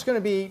that was going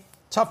to be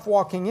tough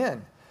walking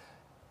in.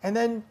 And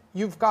then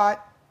he's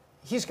got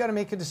to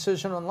make a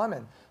decision on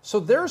Lemon.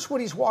 So there's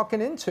what he's walking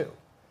into.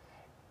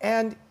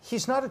 And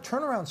he's not a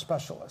turnaround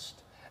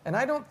specialist. And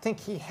I don't think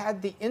he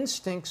had the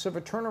instincts of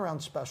a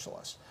turnaround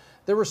specialist.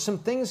 There were some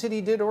things that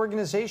he did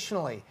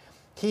organizationally.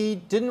 He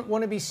didn't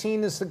want to be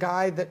seen as the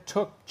guy that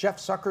took Jeff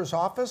Zucker's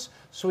office,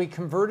 so he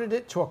converted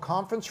it to a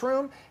conference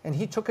room, and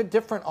he took a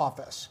different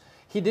office.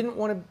 He didn't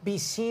want to be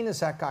seen as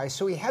that guy,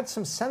 so he had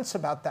some sense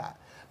about that.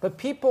 But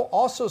people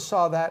also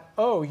saw that,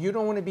 oh, you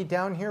don't want to be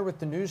down here with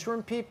the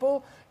newsroom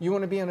people? You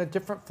want to be on a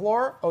different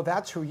floor? Oh,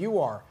 that's who you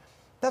are.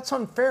 That's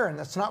unfair, and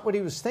that's not what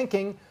he was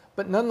thinking,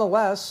 but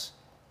nonetheless,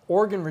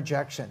 organ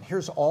rejection.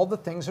 Here's all the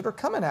things that are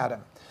coming at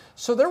him.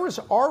 So there was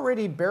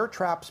already bear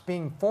traps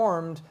being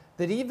formed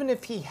that even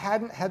if he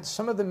hadn't had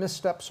some of the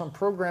missteps on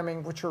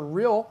programming, which are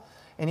real,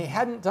 and he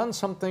hadn't done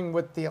something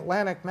with the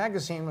Atlantic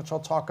magazine, which I'll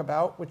talk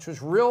about, which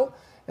was real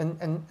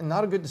and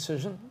not a good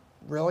decision,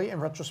 really, in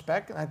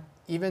retrospect. And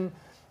even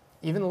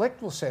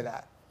Licht will say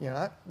that.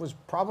 That was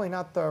probably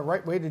not the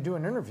right way to do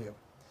an interview.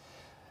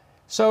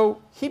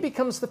 So he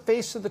becomes the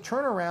face of the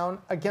turnaround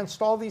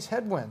against all these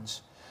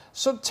headwinds.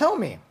 So tell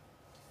me,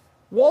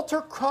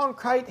 Walter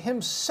Cronkite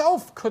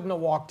himself couldn't have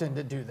walked in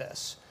to do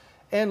this.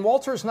 And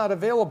Walter's not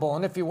available,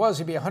 and if he was,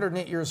 he'd be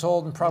 108 years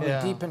old and probably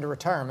deep into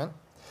retirement.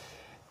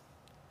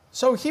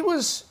 So he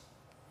was,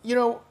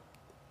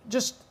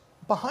 just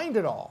behind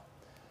it all.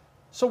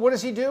 So what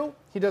does he do?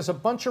 He does a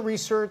bunch of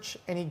research,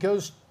 and he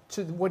goes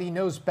to what he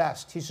knows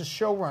best. He's a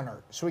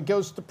showrunner, so he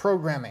goes to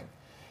programming.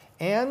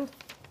 And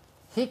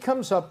he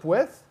comes up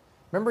with,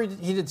 remember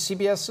he did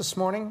CBS this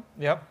morning?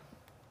 Yep.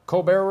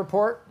 Colbert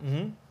Report,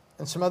 and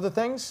some other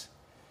things.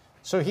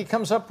 So he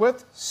comes up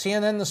with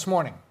CNN this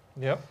morning.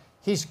 Yep.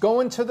 He's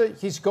going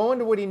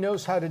to what he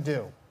knows how to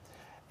do.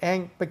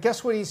 But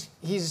guess what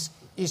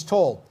he's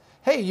told?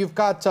 Hey, you've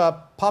got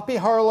Poppy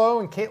Harlow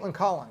and Caitlin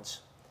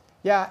Collins.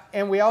 Yeah,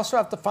 and we also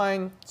have to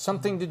find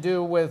something to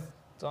do with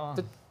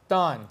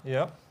Don.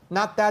 Yep.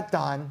 Not that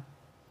Don.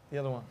 The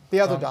other one. The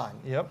other Don.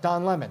 Yep.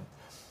 Don Lemon.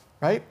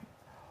 Right?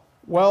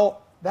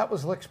 Well, that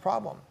was Licht's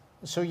problem.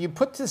 So you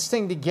put this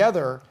thing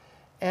together,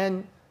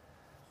 and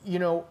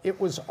it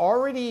was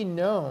already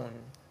known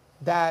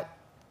that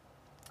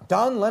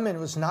Don Lemon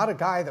was not a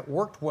guy that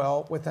worked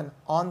well with an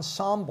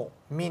ensemble,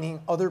 meaning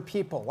other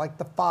people, like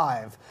The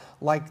Five,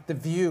 like The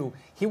View.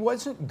 He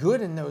wasn't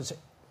good in those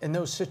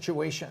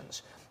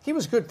situations. He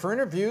was good for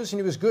interviews, and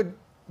he was good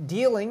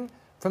dealing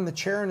from the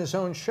chair in his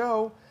own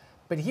show,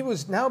 but he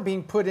was now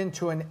being put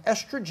into an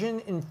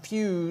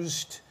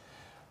estrogen-infused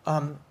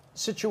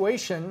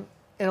situation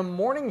in a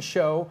morning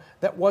show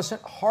that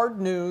wasn't hard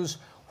news,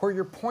 where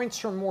your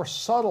points are more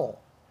subtle.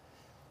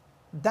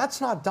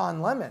 That's not Don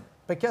Lemon.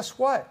 But guess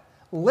what?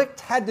 Licht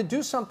had to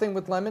do something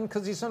with Lemon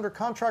because he's under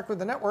contract with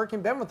the network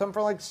and been with them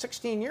for like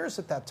 16 years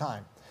at that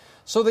time.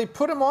 So they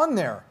put him on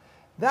there.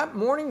 That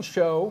morning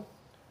show,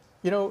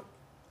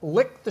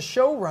 Licht, the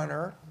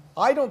showrunner,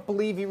 I don't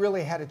believe he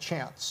really had a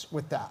chance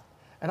with that.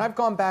 And I've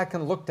gone back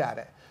and looked at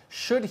it.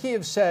 Should he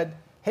have said,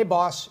 hey,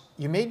 boss,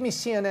 you made me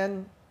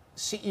CNN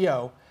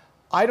CEO.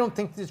 I don't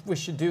think that we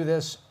should do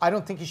this. I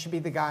don't think you should be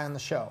the guy on the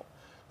show.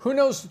 Who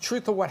knows the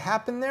truth of what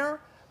happened there?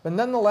 But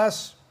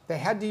nonetheless, they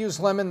had to use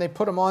Lemon. They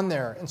put him on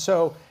there. And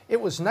so it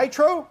was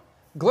nitro,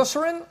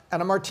 glycerin,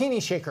 and a martini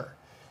shaker.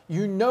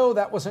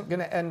 That wasn't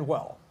going to end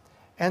well.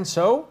 And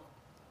so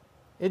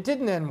it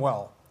didn't end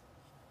well.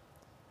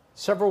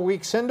 Several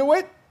weeks into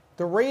it,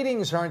 the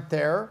ratings aren't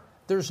there.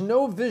 There's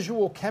no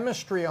visual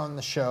chemistry on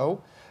the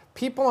show.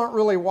 People aren't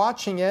really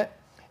watching it.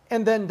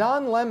 And then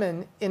Don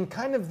Lemon, in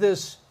kind of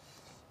this,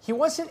 he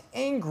wasn't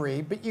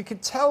angry, but you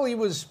could tell he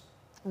was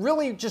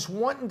really just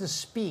wanting to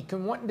speak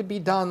and wanting to be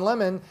Don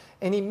Lemon.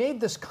 And he made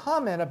this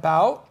comment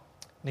about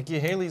Nikki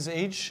Haley's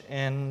age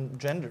and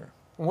gender.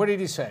 What did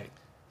he say?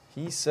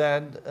 He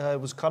said it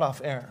was cut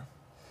off air.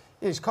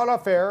 He's cut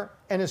off air,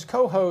 and his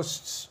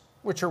co-hosts,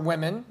 which are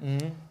women,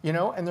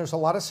 and there's a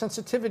lot of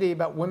sensitivity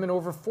about women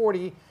over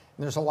 40. And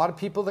there's a lot of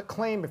people that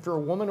claim if you're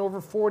a woman over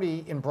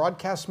 40 in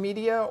broadcast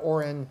media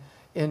or in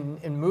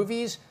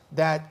movies,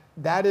 that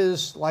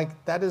is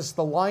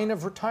the line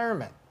of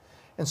retirement.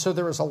 And so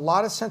there was a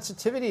lot of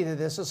sensitivity to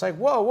this. It's like,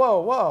 whoa, whoa,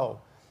 whoa.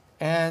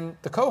 And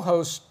the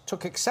co-hosts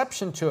took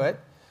exception to it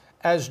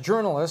as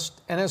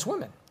journalists and as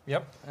women.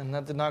 Yep, and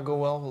that did not go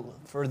well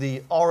for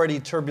the already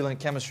turbulent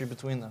chemistry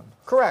between them.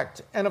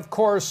 Correct. And of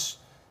course,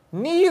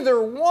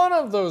 neither one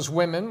of those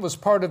women was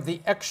part of the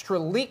extra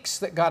leaks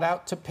that got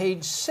out to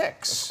Page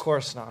 6. Of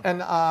course not. And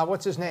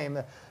what's his name?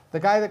 The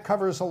guy that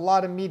covers a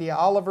lot of media,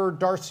 Oliver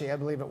Darcy, I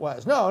believe it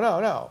was.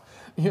 No.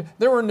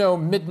 There were no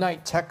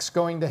midnight texts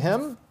going to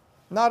him.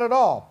 Not at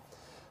all.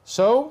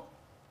 So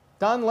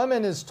Don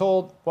Lemon is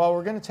told, well,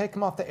 we're going to take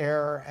him off the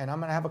air, and I'm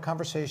going to have a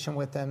conversation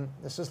with him.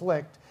 This is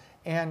Licht.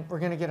 And we're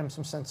going to get him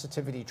some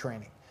sensitivity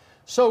training.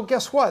 So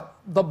guess what?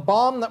 The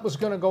bomb that was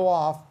going to go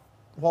off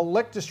while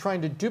Licht is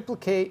trying to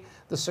duplicate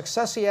the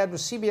success he had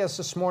with CBS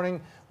this morning,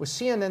 with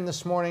CNN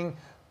this morning,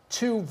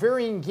 two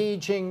very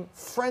engaging,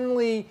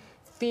 friendly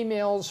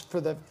females for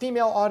the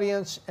female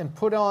audience, and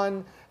put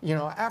on,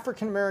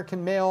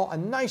 African-American male, a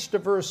nice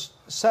diverse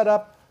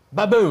setup,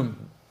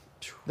 ba-boom.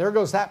 There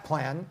goes that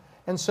plan.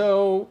 And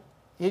so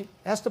he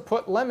has to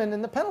put Lemon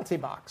in the penalty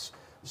box.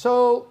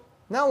 So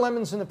now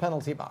Lemon's in the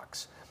penalty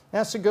box. and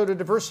has to go to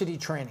diversity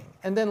training.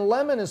 And then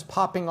Lemon is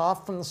popping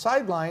off from the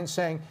sidelines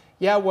saying,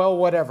 yeah, well,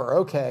 whatever,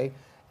 okay,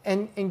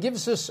 and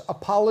gives this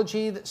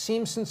apology that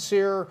seems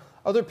sincere.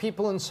 Other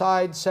people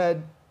inside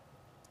said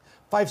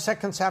 5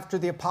 seconds after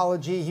the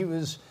apology, he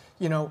was,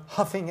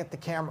 huffing at the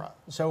camera,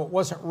 so it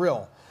wasn't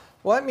real.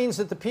 Well, that means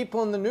that the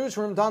people in the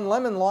newsroom, Don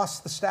Lemon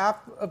lost the staff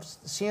of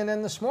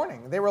CNN this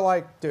morning. They were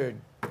like, dude,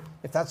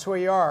 if that's where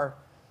you are,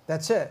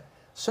 that's it.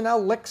 So now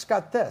Licht's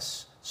got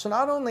this. So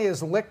not only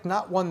has Licht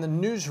not won the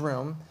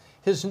newsroom,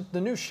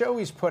 the new show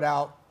he's put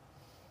out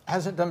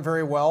hasn't done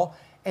very well,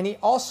 and he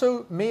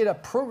also made a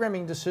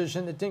programming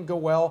decision that didn't go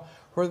well.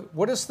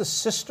 What is the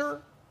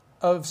sister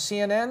of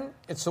CNN?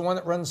 It's the one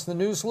that runs the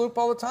news loop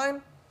all the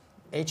time.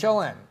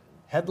 HLN,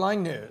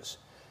 Headline News.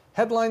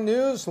 Headline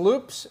News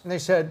loops, and they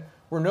said,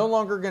 we're no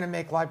longer going to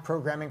make live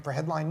programming for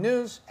Headline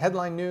News.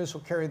 Headline News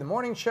will carry the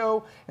morning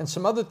show and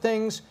some other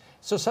things.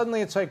 So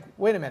suddenly it's like,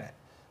 wait a minute.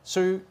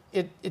 So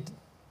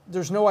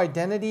there's no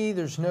identity,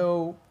 there's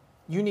no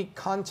unique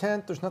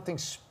content, there's nothing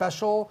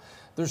special.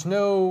 There's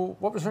no,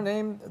 what was her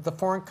name? The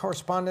foreign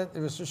correspondent. It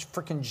was just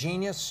freaking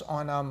genius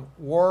on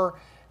war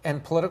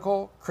and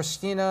political.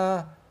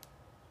 Christina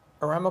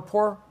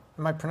Aramapur.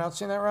 Am I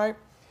pronouncing that right?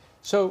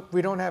 So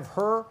we don't have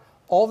her.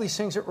 All these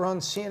things that run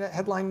CNN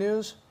Headline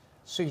News.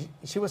 So you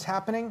see what's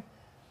happening?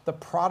 The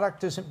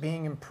product isn't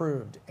being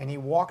improved. And he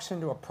walks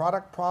into a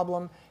product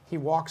problem. He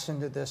walks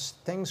into this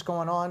things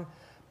going on.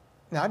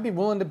 Now, I'd be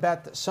willing to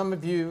bet that some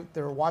of you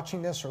that are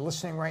watching this or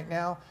listening right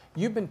now,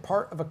 you've been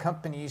part of a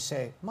company. You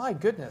say, my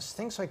goodness,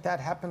 things like that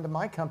happened to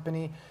my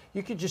company.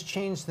 You could just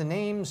change the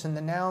names and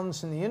the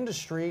nouns in the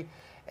industry,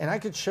 and I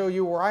could show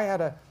you where I had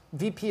a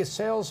VP of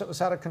sales that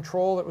was out of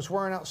control, that was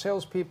wearing out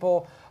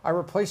salespeople. I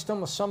replaced them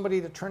with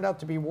somebody that turned out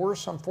to be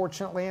worse,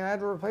 unfortunately, and I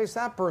had to replace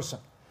that person.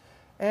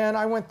 And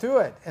I went through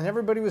it, and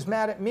everybody was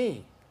mad at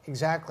me.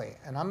 Exactly.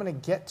 And I'm going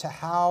to get to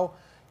how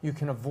you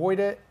can avoid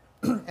it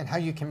and how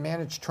you can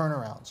manage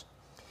turnarounds.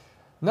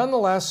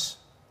 Nonetheless,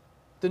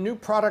 the new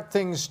product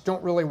things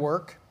don't really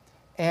work,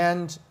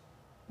 and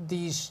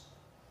the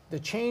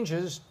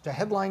changes to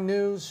Headline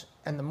News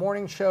and the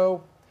morning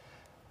show,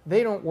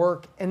 they don't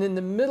work. And in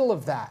the middle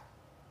of that,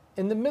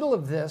 in the middle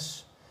of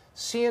this,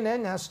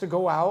 CNN has to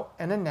go out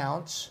and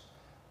announce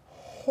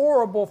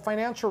horrible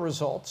financial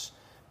results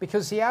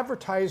because the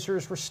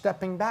advertisers were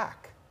stepping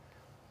back.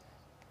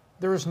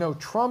 There was no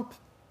Trump.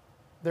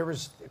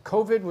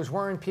 COVID was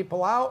wearing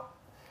people out.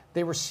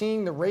 They were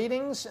seeing the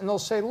ratings, and they'll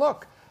say,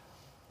 look,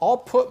 I'll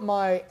put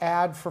my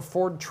ad for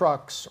Ford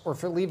trucks or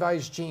for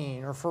Levi's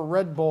Jean or for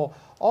Red Bull,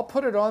 I'll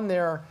put it on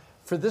there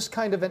for this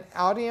kind of an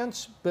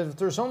audience, but if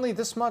there's only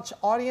this much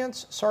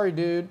audience, sorry,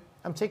 dude,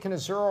 I'm taking a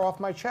zero off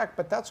my check,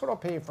 but that's what I'll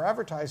pay you for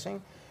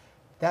advertising.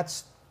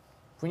 That's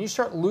when you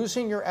start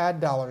losing your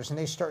ad dollars and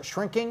they start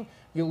shrinking,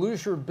 you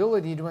lose your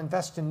ability to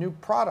invest in new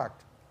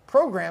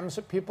programs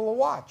that people will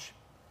watch.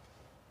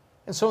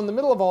 And so in the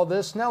middle of all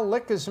this, now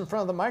Licht is in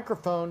front of the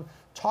microphone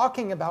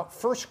talking about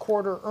first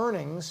quarter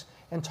earnings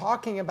and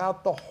talking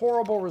about the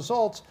horrible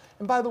results.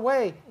 And by the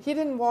way, he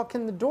didn't walk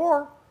in the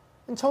door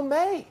until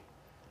May.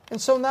 And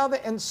so now,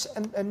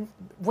 and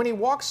when he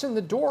walks in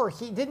the door,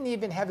 he didn't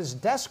even have his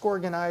desk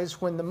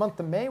organized when the month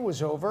of May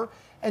was over,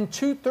 and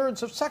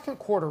 2/3 of second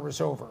quarter was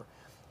over.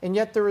 And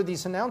yet there were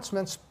these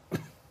announcements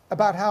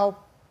about how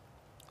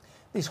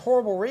these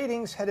horrible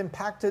ratings had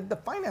impacted the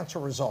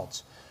financial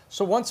results.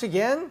 So once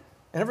again,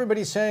 and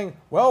everybody's saying,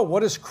 well,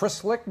 what is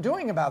Chris Licht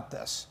doing about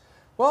this?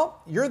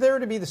 Well, you're there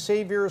to be the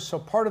savior, so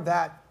part of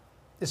that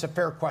is a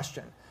fair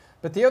question.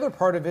 But the other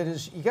part of it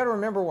is you got to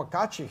remember what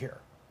got you here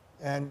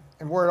and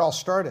where it all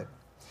started.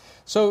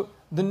 So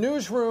the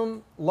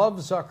newsroom loved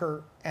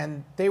Zucker,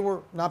 and they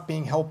were not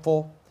being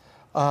helpful.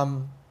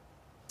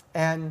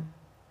 And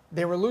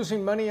they were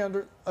losing money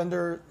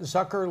under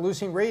Zucker,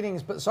 losing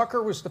ratings, but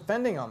Zucker was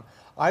defending them.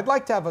 I'd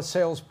like to have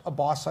a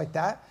boss like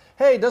that.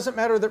 Hey, it doesn't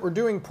matter that we're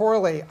doing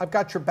poorly. I've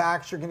got your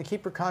backs. You're going to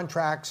keep your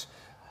contracts.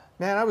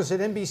 Man, I was at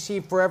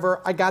NBC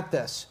forever. I got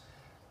this.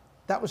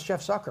 That was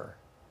Jeff Zucker.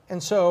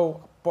 And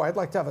so, boy, I'd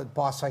like to have a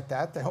boss like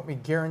that to help me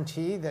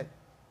guarantee that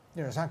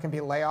there's not going to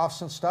be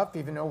layoffs and stuff,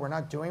 even though we're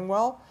not doing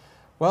well.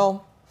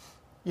 Well,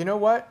 you know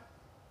what?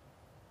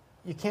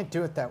 You can't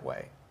do it that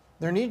way.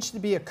 There needs to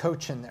be a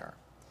coach in there.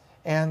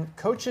 And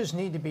coaches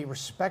need to be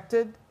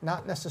respected,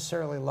 not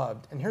necessarily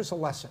loved. And here's a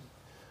lesson.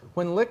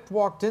 When Licht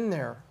walked in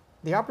there,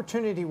 the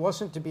opportunity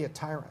wasn't to be a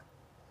tyrant.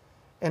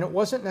 And it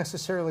wasn't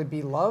necessarily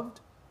be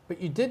loved,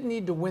 but you did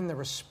need to win the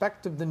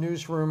respect of the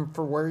newsroom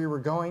for where you were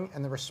going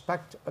and the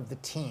respect of the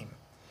team.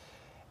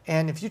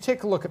 And if you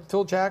take a look at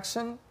Phil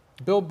Jackson,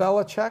 Bill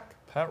Belichick,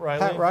 Pat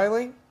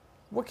Riley,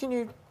 what can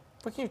you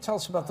tell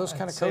us about those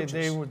kind of coaches?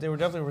 They were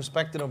definitely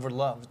respected over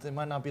loved. They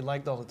might not be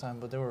liked all the time,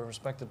 but they were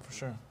respected for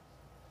sure.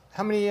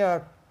 How many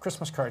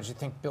Christmas cards do you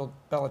think Bill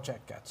Belichick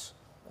gets?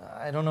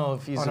 I don't know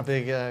if he's a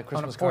big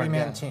Christmas card guy.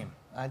 On a 40-man team.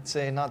 I'd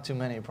say not too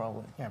many,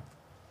 probably. Yeah,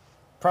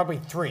 probably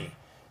 3.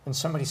 And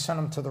somebody sent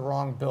them to the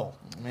wrong Bill.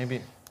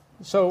 Maybe.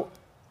 So,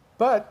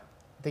 but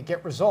they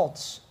get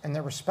results and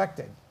they're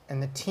respected.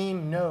 And the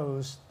team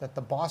knows that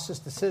the boss's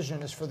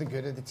decision is for the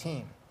good of the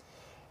team.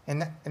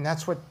 And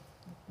that's what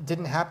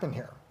didn't happen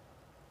here.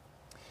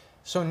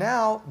 So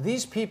now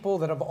these people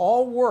that have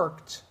all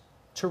worked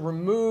to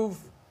remove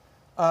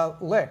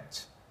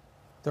Licht,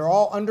 they're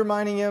all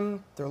undermining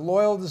him. They're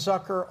loyal to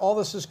Zucker. All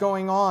this is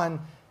going on.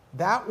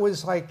 That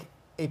was like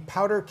a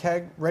powder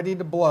keg ready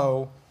to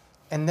blow.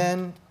 And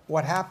then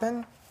what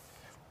happened?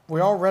 We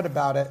all read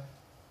about it.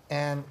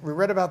 And we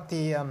read about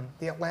the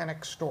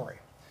Atlantic story.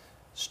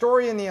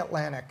 Story in the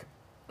Atlantic.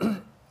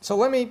 So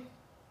let me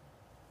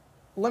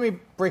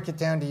break it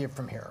down to you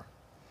from here.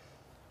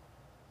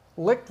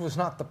 Licht was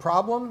not the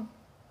problem,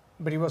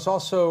 but he was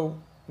also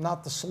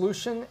not the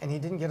solution, and he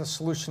didn't get a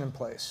solution in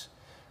place.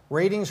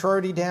 Ratings were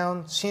already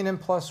down. CNN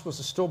Plus was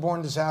a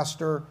stillborn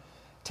disaster.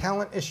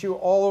 Talent issue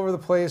all over the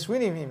place. We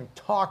didn't even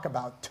talk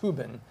about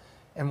Tubin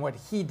and what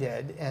he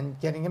did and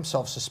getting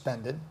himself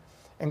suspended.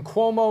 And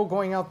Cuomo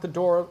going out the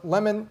door,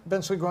 Lemon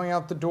eventually going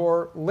out the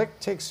door, Licht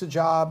takes the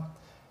job,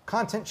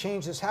 content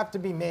changes have to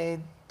be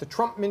made, the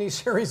Trump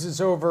miniseries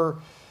is over,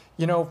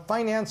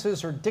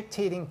 finances are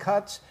dictating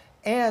cuts,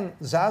 and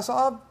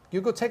Zazov, you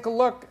go take a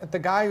look at the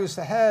guy who's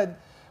the head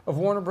of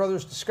Warner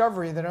Brothers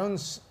Discovery that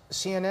owns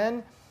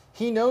CNN.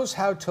 He knows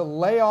how to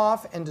lay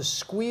off and to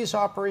squeeze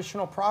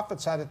operational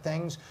profits out of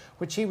things,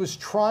 which he was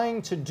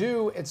trying to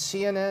do at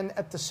CNN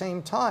at the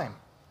same time.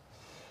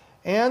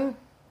 And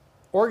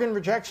organ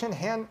rejection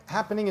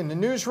happening in the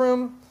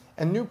newsroom,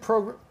 and new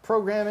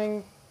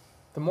programming,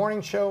 the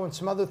morning show and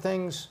some other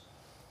things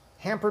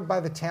hampered by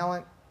the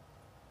talent,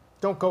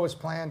 don't go as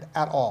planned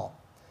at all.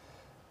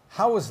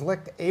 How was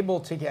Licht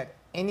able to get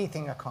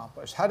anything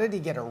accomplished? How did he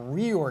get a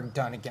reorg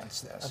done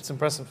against this? That's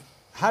impressive.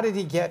 How did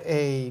he get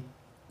the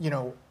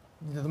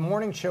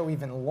morning show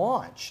even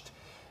launched,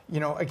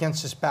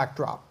 against this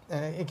backdrop,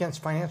 and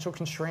against financial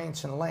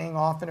constraints and laying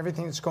off and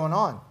everything that's going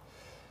on?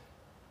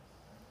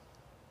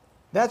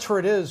 That's where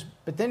it is.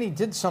 But then he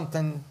did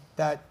something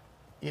that,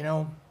 do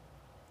you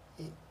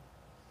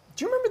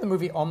remember the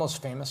movie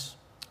Almost Famous?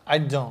 I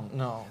don't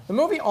know. The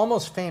movie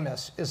Almost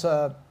Famous is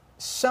a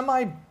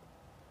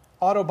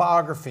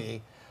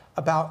semi-autobiography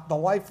about the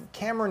life of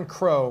Cameron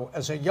Crowe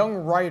as a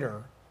young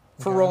writer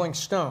for Rolling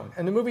Stone.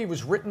 And the movie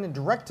was written and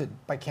directed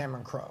by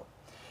Cameron Crowe.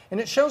 And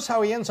it shows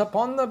how he ends up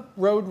on the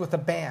road with a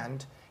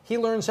band. He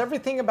learns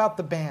everything about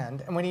the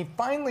band. And when he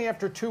finally,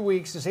 after 2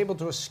 weeks, is able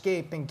to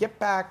escape and get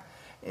back,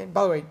 and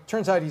by the way, it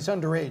turns out he's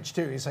underage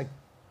too. He's like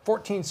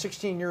 14,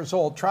 16 years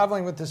old,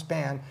 traveling with this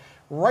band,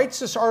 writes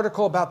this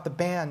article about the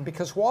band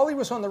because while he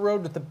was on the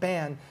road with the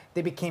band,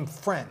 they became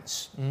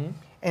friends. Mm-hmm.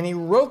 And he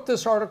wrote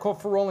this article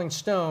for Rolling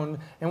Stone,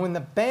 and when the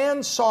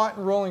band saw it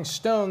in Rolling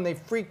Stone, they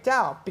freaked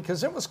out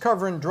because it was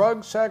covering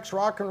drugs, sex,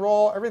 rock and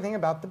roll, everything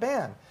about the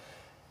band.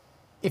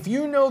 If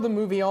you know the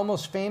movie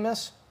Almost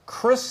Famous,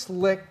 Chris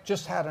Licht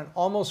just had an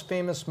Almost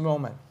Famous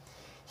moment.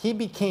 He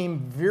became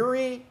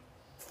very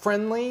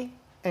friendly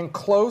and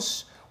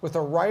close with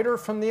a writer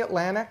from the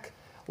Atlantic,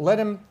 let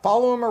him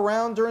follow him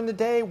around during the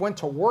day, went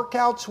to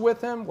workouts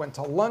with him, went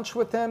to lunch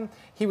with him.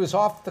 He was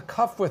off the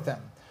cuff with him.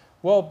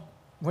 Well,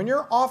 when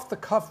you're off the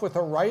cuff with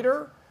a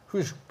writer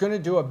who's going to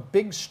do a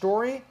big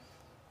story,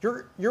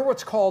 you're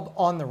what's called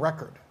on the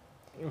record.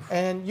 Oof.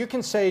 And you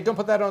can say, don't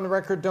put that on the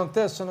record, don't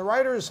this. And the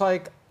writer is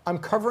like, I'm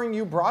covering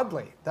you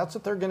broadly. That's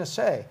what they're going to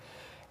say.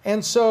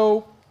 And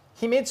so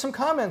he made some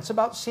comments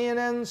about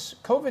CNN's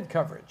COVID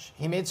coverage.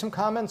 He made some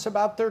comments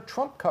about their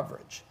Trump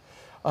coverage.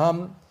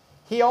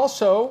 He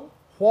also,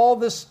 while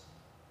this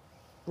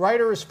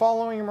writer is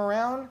following him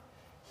around,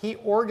 he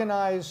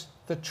organized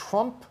the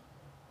Trump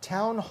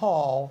town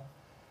hall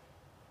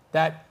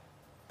that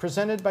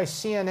presented by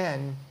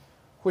CNN,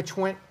 which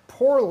went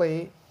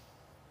poorly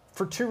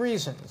for two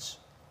reasons.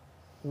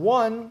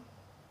 One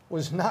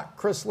was not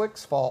Chris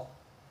Licht's fault.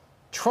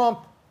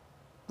 Trump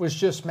was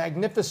just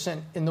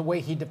magnificent in the way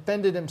he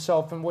defended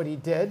himself and what he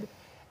did,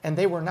 and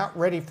they were not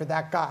ready for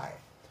that guy.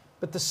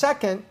 But the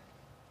second,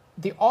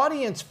 the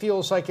audience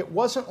feels like it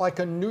wasn't like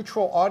a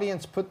neutral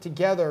audience put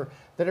together,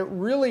 that it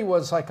really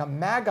was like a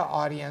MAGA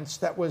audience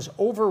that was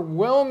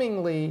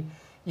overwhelmingly,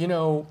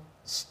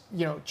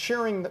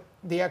 cheering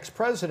the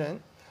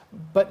ex-president,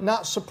 but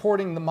not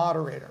supporting the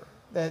moderator.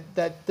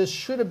 That this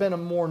should have been a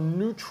more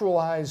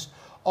neutralized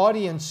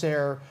audience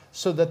there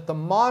so that the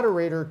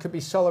moderator could be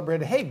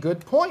celebrated. Hey,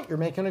 good point. You're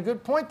making a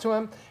good point to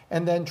him.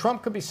 And then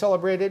Trump could be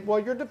celebrated. Well,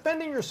 you're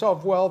defending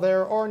yourself well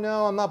there. Or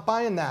no, I'm not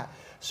buying that.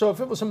 So if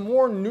it was a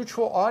more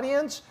neutral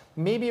audience,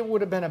 maybe it would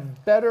have been a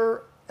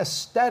better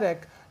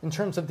aesthetic in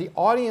terms of the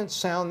audience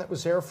sound that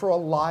was there for a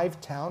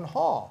live town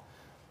hall.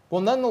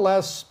 Well,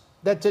 nonetheless,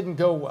 that didn't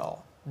go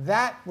well.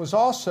 That was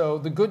also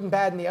the good and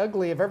bad and the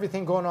ugly of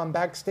everything going on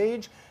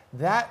backstage.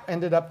 That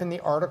ended up in the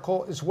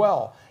article as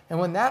well. And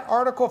when that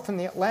article from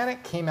the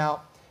Atlantic came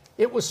out,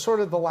 it was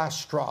sort of the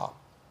last straw.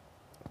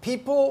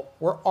 People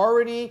were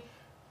already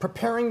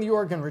preparing the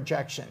organ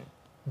rejection,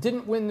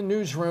 didn't win the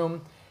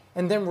newsroom,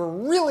 and then were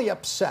really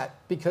upset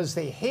because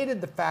they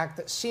hated the fact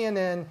that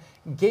CNN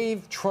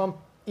gave Trump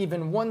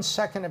even 1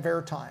 second of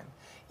airtime.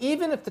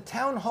 Even if the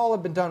town hall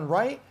had been done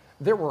right,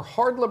 there were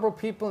hard liberal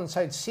people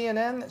inside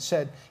CNN that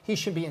said he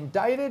should be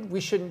indicted. We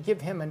shouldn't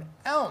give him an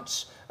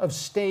ounce of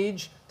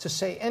stage to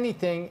say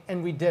anything,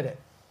 and we did it.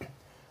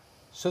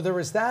 So there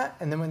was that,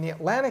 and then when the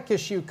Atlantic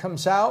issue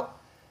comes out,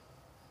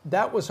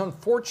 that was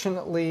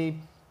unfortunately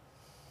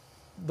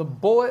the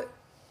bullet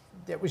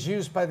that was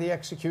used by the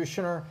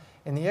executioner,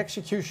 and the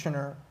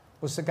executioner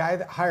was the guy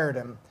that hired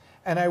him.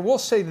 And I will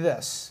say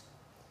this,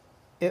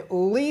 at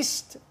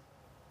least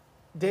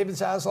David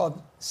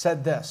Zaslav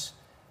said this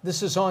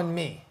is on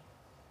me,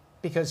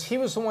 because he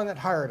was the one that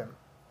hired him,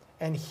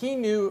 and he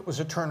knew it was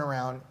a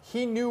turnaround.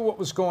 He knew what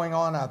was going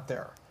on out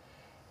there.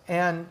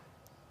 And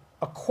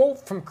a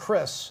quote from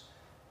Chris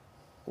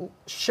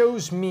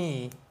shows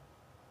me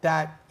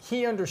that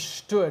he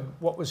understood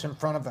what was in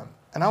front of him.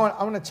 And I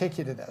want to take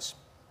you to this.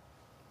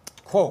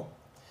 Quote,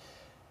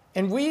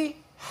 and we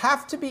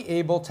have to be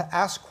able to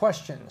ask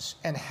questions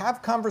and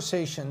have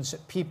conversations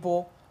that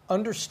people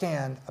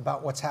understand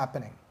about what's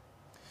happening.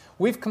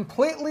 We've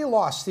completely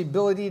lost the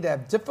ability to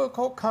have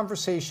difficult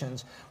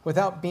conversations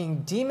without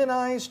being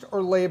demonized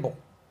or labeled.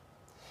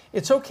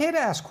 It's okay to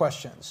ask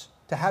questions,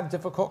 to have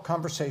difficult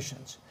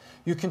conversations.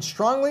 You can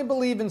strongly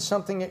believe in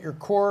something at your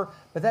core,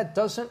 but that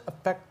doesn't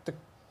affect the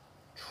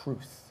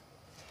truth.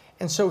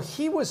 And so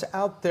he was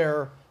out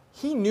there,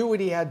 he knew what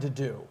he had to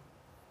do,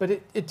 but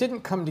it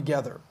didn't come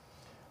together.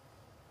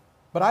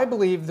 But I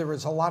believe there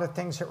was a lot of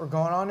things that were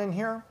going on in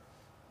here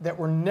that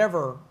were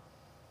never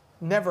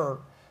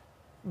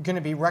going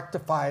to be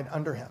rectified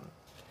under him.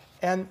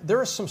 And there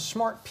are some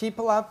smart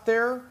people out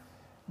there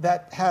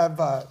that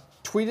have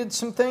tweeted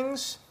some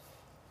things.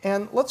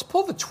 And let's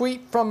pull the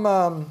tweet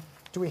from,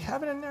 do we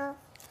have it in there?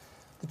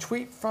 The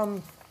tweet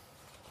from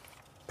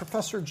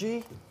Professor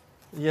G?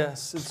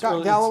 Yes, it's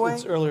Scott Galloway?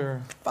 It's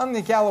earlier. On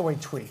the Galloway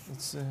tweet.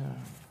 It's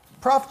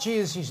Prof G,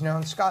 as he's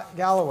known, Scott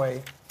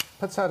Galloway,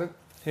 puts out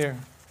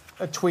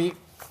a tweet,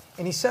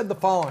 and he said the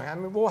following. I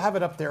mean, we'll have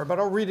it up there, but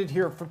I'll read it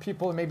here for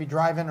people who may be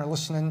driving or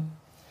listening.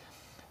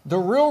 The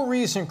real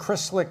reason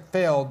Chris Licht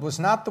failed was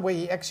not the way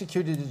he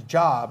executed his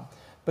job,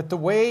 but the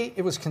way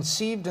it was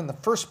conceived in the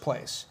first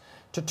place,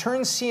 to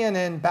turn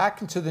CNN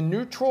back into the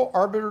neutral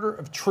arbiter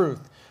of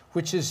truth,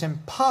 which is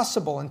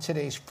impossible in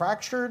today's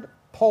fractured,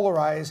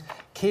 polarized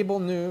cable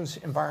news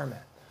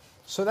environment.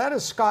 So that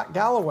is Scott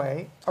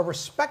Galloway, a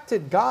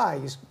respected guy.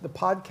 He's the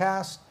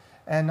podcast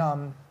and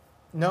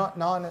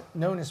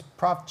known as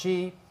Prof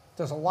G,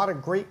 does a lot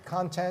of great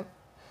content.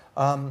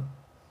 And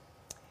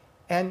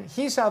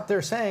he's out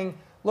there saying,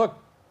 look,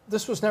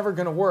 this was never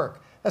going to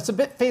work. That's a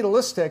bit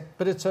fatalistic,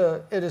 but it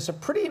is a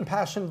pretty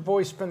impassioned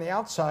voice from the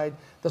outside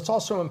that's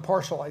also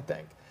impartial, I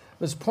think.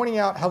 It was pointing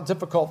out how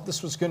difficult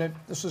this was going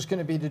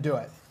to be to do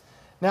it.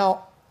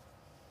 Now,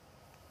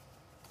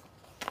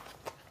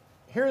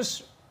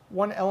 here's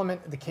one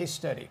element of the case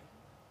study.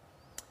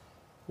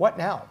 What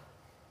now?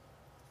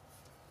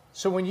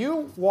 So when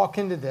you walk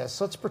into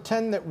this, let's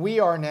pretend that we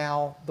are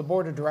now the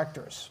board of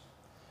directors.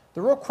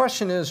 The real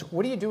question is,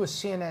 what do you do with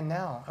CNN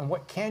now, and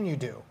what can you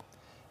do?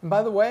 And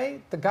by the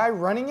way, the guy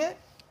running it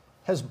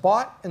has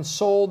bought and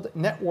sold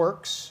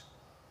networks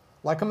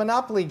like a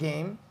monopoly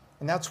game,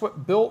 and that's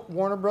what built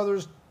Warner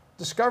Brothers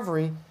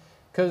Discovery,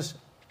 because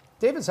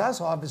David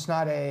Zaslav is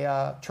not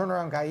a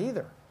turnaround guy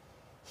either.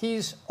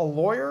 He's a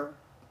lawyer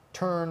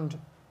turned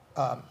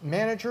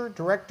manager,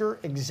 director,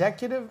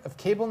 executive of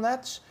cable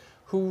nets,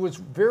 who was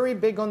very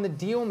big on the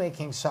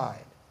deal-making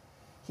side.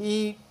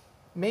 He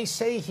may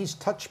say he's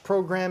touched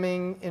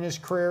programming in his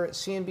career at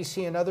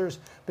CNBC and others,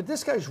 but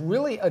this guy's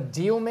really a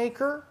deal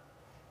maker,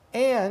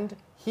 and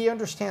he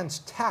understands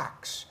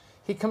tax.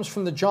 He comes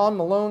from the John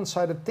Malone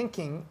side of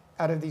thinking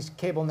out of these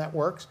cable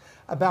networks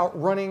about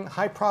running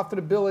high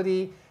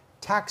profitability,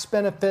 tax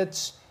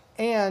benefits,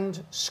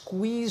 and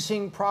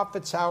squeezing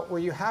profits out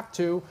where you have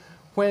to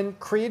when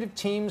creative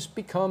teams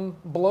become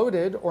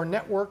bloated or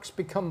networks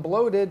become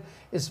bloated,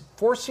 is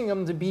forcing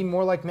them to be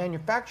more like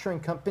manufacturing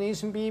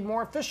companies and be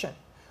more efficient.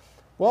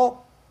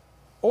 Well,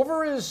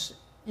 over his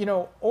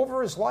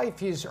life,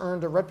 he's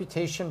earned a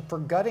reputation for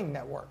gutting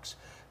networks.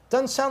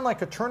 Doesn't sound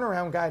like a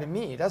turnaround guy to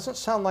me. Doesn't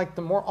sound like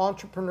the more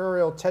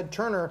entrepreneurial Ted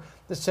Turner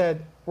that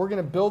said, we're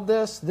going to build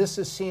this. This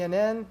is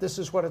CNN. This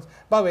is what it's.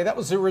 By the way, that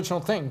was the original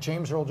thing,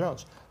 James Earl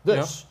Jones.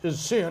 This is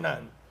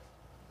CNN.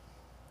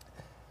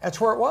 That's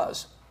where it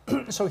was.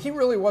 So he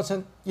really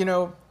wasn't,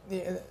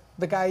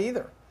 the guy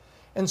either.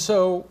 And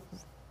so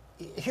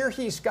here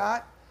he's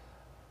got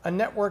a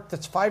network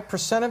that's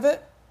 5% of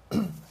it.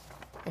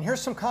 And here's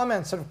some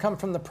comments that have come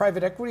from the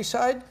private equity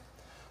side.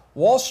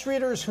 Wall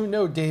Streeters who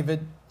know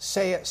David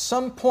say at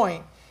some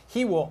point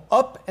he will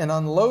up and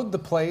unload the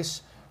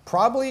place,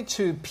 probably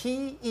to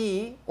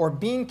PE or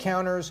bean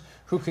counters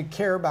who could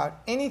care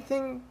about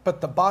anything but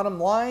the bottom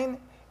line,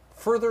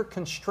 further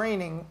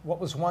constraining what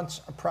was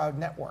once a proud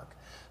network.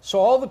 So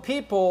all the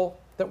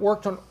people that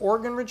worked on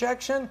organ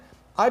rejection,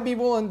 I'd be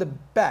willing to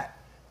bet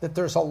that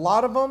there's a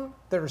lot of them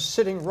that are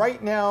sitting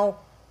right now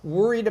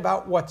worried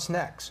about what's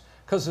next.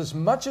 Because as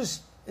much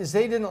as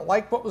they didn't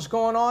like what was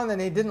going on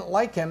and they didn't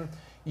like him,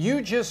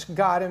 you just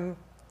got him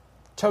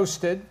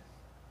toasted.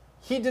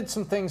 He did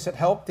some things that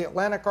helped. The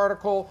Atlantic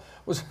article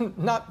was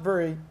not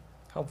very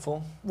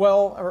Helpful.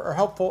 well or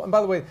helpful. And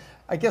by the way,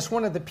 I guess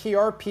one of the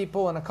PR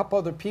people and a couple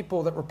other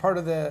people that were part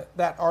of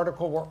that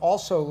article were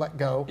also let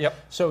go. Yep.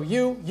 So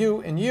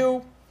you, and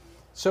you.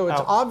 So it's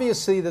Out.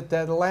 obviously that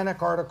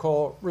Atlantic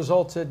article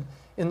resulted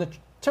in the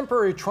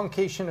temporary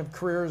truncation of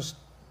careers,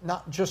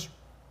 not just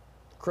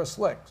Chris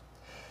Licht.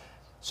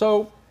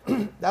 So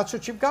that's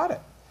what you've got it.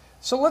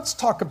 So let's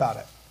talk about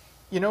it.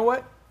 You know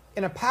what?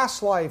 In a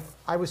past life,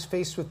 I was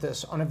faced with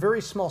this on a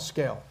very small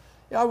scale.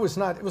 It was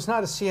not a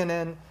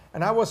CNN,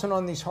 and I wasn't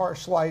on these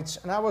harsh lights,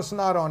 and I was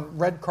not on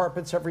red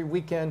carpets every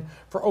weekend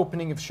for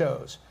opening of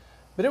shows.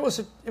 But it was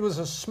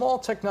a small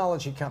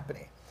technology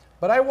company.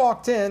 But I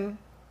walked in,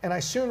 and I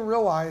soon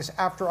realized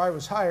after I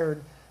was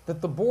hired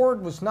that the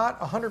board was not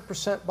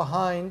 100%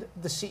 behind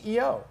the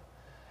CEO.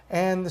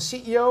 And the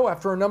CEO,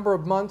 after a number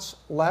of months,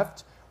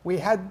 left.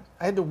 I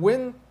had to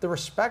win the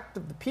respect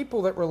of the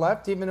people that were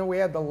left, even though we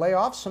had to lay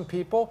off some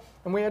people,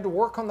 and we had to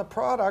work on the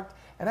product.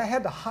 And I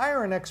had to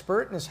hire an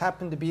expert, and this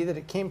happened to be that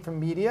it came from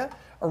media,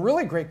 a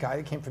really great guy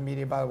that came from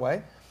media, by the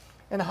way,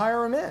 and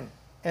hire him in.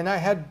 And I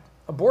had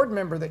a board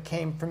member that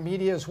came from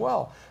media as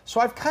well.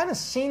 So I've kind of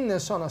seen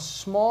this on a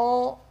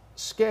small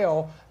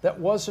scale that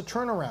was a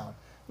turnaround.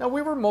 Now,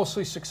 we were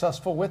mostly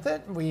successful with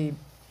it. We,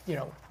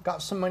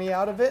 got some money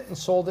out of it and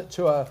sold it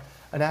to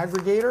an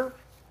aggregator.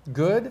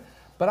 Good.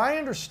 But I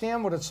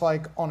understand what it's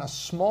like on a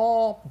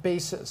small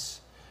basis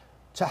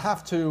to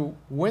have to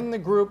win the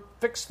group,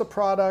 fix the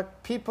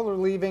product, people are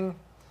leaving,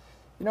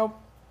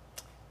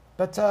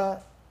 but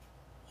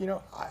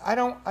I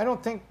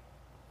don't think,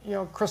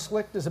 Chris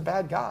Licht is a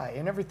bad guy.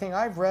 And everything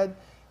I've read,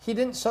 he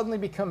didn't suddenly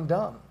become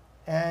dumb.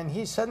 And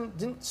he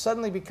didn't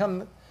suddenly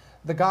become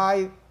the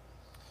guy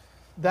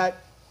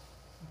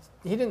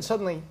he didn't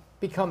suddenly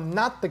become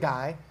not the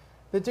guy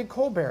that did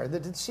Colbert,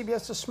 that did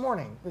CBS This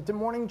Morning, that did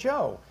Morning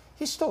Joe.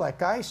 He's still that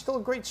guy. He's still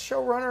a great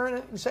showrunner and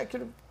an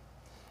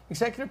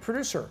executive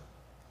producer.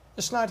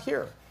 Just not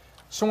here.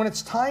 So when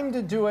it's time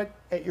to do it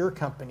at your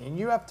company and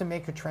you have to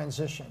make a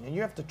transition and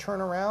you have to turn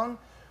around,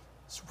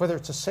 whether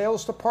it's a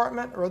sales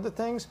department or other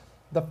things,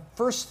 the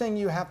first thing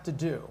you have to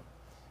do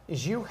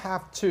is you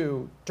have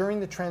to, during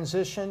the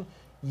transition,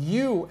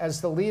 you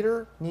as the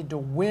leader need to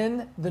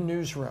win the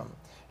newsroom.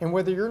 And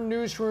whether your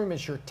newsroom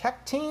is your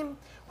tech team,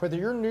 whether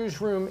your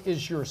newsroom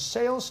is your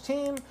sales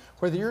team,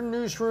 whether your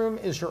newsroom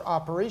is your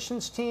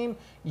operations team,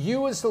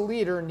 you as the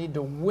leader need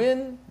to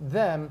win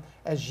them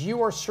as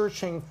you are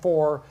searching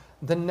for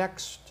the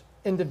next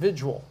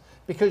individual.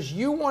 Because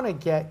you want to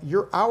get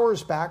your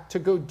hours back to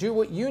go do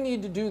what you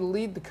need to do to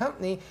lead the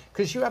company,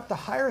 because you have to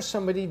hire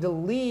somebody to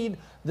lead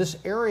this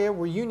area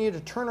where you need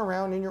a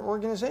turnaround in your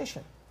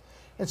organization.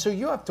 And so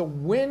you have to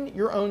win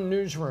your own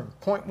newsroom,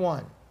 point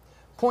one.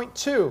 Point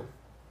two,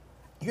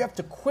 you have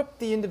to equip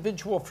the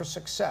individual for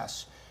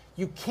success.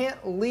 You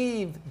can't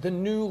leave the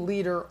new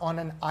leader on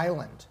an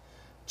island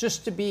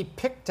just to be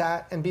picked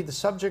at and be the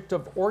subject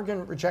of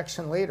organ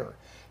rejection later.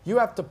 You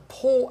have to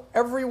pull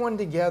everyone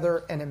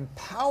together and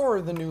empower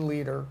the new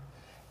leader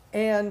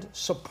and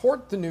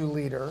support the new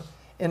leader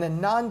in a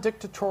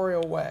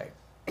non-dictatorial way.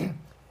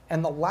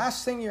 And the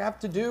last thing you have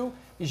to do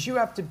is you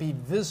have to be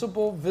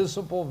visible,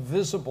 visible,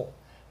 visible,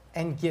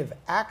 and give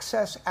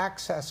access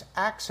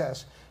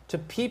to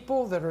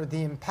people that are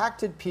the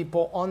impacted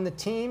people on the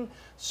team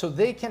so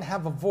they can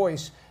have a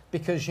voice.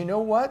 Because you know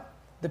what?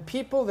 The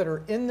people that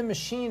are in the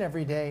machine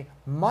every day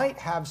might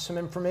have some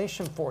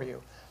information for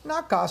you.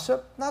 Not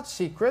gossip, not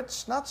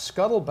secrets, not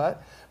scuttlebutt,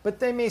 but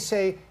they may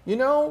say,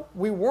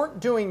 we weren't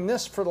doing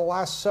this for the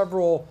last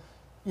several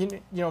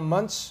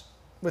months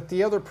with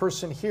the other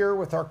person here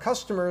with our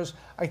customers.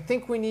 I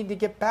think we need to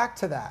get back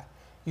to that.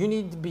 You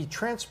need to be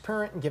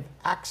transparent and give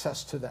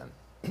access to them.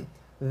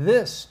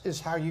 This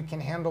is how you can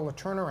handle a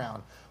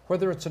turnaround,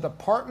 whether it's a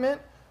department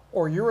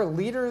or you're a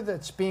leader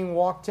that's being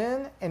walked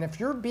in. And if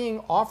you're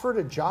being offered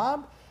a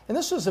job, and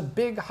this was a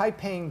big,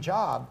 high-paying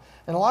job,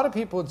 and a lot of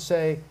people would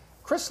say,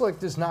 Chris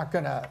Licht is not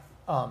going to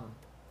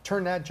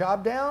turn that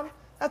job down.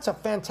 That's a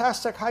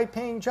fantastic,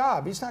 high-paying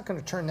job. He's not going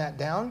to turn that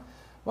down.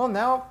 Well,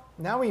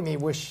 now he may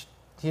wish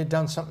he had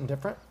done something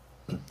different.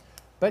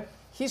 But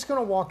he's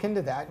going to walk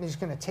into that, and he's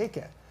going to take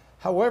it.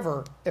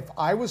 However, if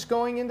I was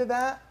going into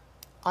that,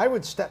 I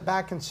would step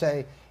back and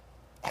say,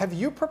 have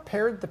you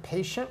prepared the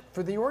patient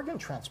for the organ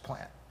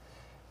transplant?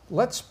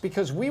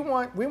 Because we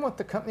want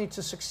the company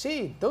to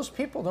succeed. Those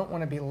people don't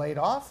want to be laid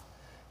off.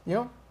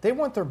 They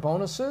want their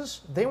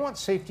bonuses. They want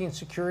safety and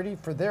security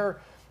for their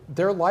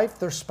life,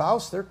 their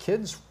spouse, their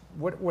kids,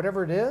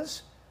 whatever it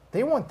is.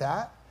 They want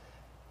that.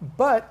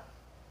 But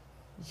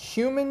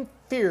human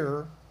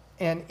fear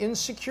and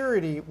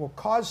insecurity will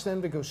cause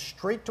them to go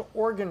straight to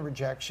organ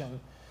rejection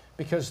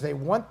because they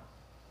want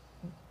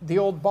the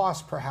old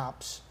boss,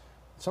 perhaps.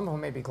 Some of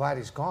them may be glad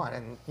he's gone,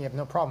 and you have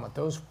no problem with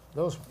those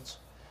ones.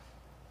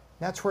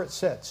 That's where it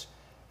sits.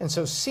 And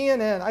so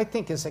CNN, I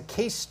think, is a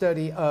case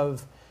study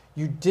of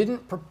you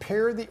didn't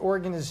prepare the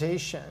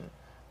organization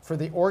for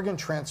the organ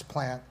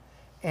transplant,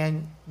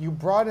 and you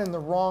brought in the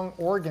wrong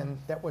organ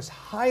that was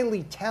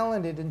highly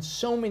talented in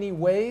so many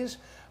ways,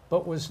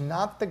 but was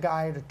not the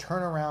guy to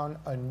turn around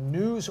a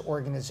news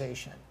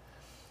organization.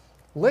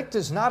 Licht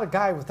is not a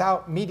guy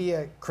without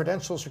media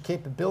credentials or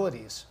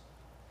capabilities.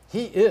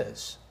 He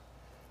is.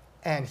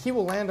 And he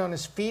will land on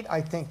his feet,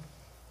 I think,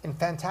 in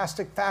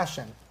fantastic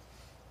fashion.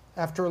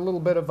 After a little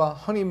bit of a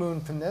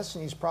honeymoon from this,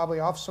 and he's probably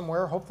off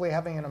somewhere, hopefully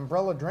having an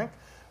umbrella drink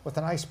with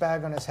an ice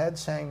bag on his head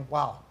saying,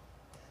 wow,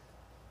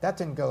 that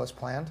didn't go as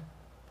planned.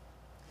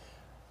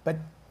 But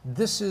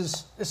this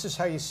is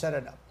how you set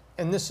it up,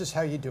 and this is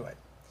how you do it.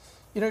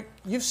 You know,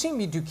 you've seen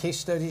me do case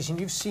studies, and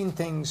you've seen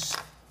things,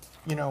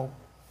 you know,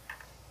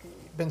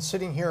 been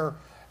sitting here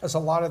as a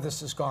lot of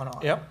this has gone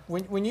on. Yep.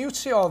 When you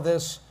see all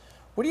this,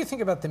 what do you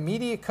think about the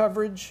media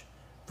coverage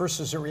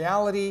versus the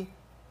reality?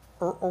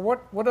 Or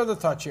what other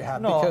thoughts you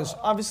have? No, because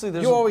obviously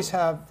there's you always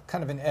have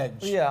kind of an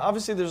edge. Yeah,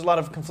 obviously there's a lot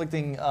of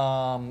conflicting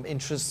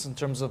interests in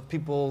terms of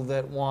people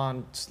that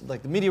want,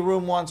 like the media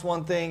room wants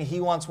one thing, he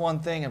wants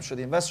one thing, I'm sure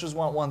the investors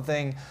want one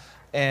thing,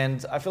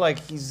 and I feel like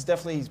he's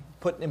definitely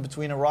put in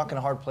between a rock and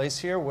a hard place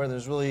here where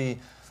there's really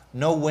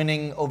no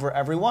winning over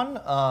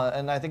everyone,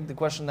 and I think the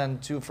question then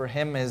too for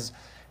him is,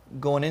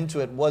 going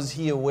into it, was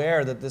he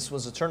aware that this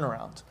was a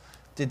turnaround?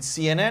 Did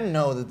CNN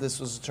know that this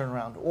was a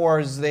turnaround, or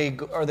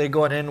are they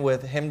going in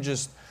with him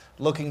just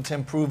looking to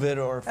improve it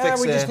or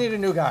fix it? We just need a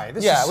new guy.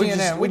 This is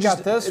CNN. We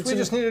got this. We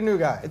just need a new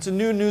guy. It's a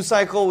new news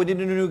cycle. We need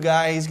a new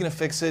guy. He's going to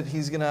fix it.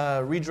 He's going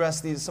to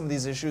redress some of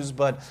these issues.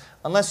 But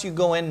unless you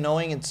go in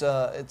knowing it's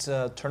a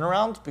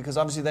turnaround, because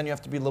obviously then you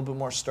have to be a little bit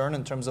more stern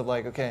in terms of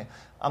like, okay,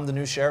 I'm the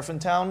new sheriff in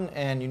town,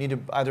 and you need to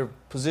either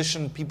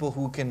position people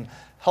who can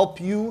help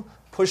you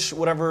push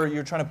whatever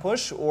you're trying to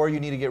push, or you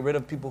need to get rid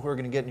of people who are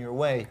going to get in your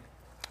way.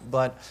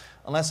 But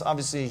unless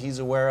obviously he's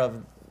aware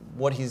of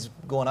what he's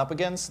going up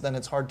against, then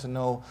it's hard to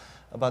know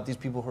about these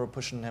people who are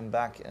pushing him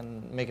back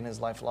and making his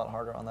life a lot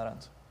harder on that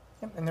end.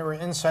 Yep, and there were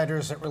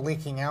insiders that were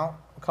leaking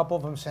out, a couple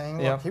of them saying,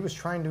 look, he was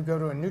trying to go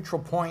to a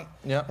neutral point,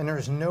 and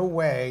there's no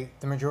way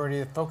the majority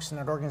of the folks in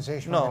that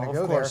organization were going to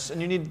go there. And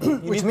you need,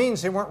 which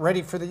means they weren't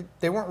ready for the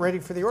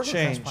organ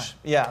transplant.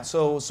 Yeah,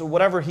 so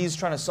whatever he's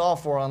trying to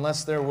solve for,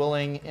 unless they're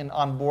willing and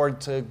on board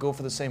to go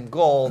for the same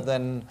goal,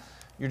 then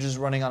you're just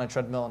running on a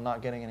treadmill and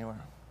not getting anywhere.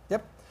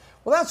 Yep.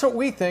 Well, that's what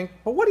we think.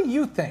 But what do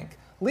you think?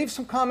 Leave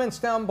some comments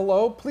down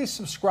below. Please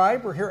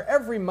subscribe. We're here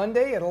every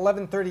Monday at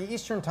 11:30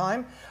 Eastern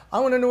Time. I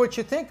want to know what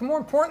you think. And more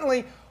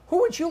importantly, who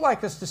would you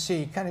like us to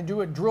see kind of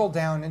do a drill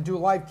down and do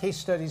live case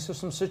studies of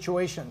some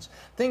situations?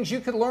 Things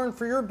you could learn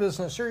for your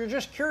business, or you're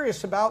just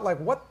curious about, like,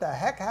 what the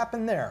heck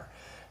happened there?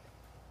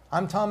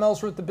 I'm Tom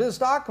Ellsworth, the Biz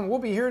Doc, and we'll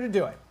be here to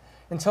do it.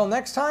 Until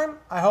next time,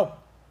 I hope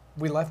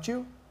we left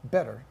you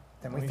better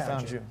than we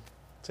found you.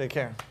 Take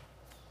care.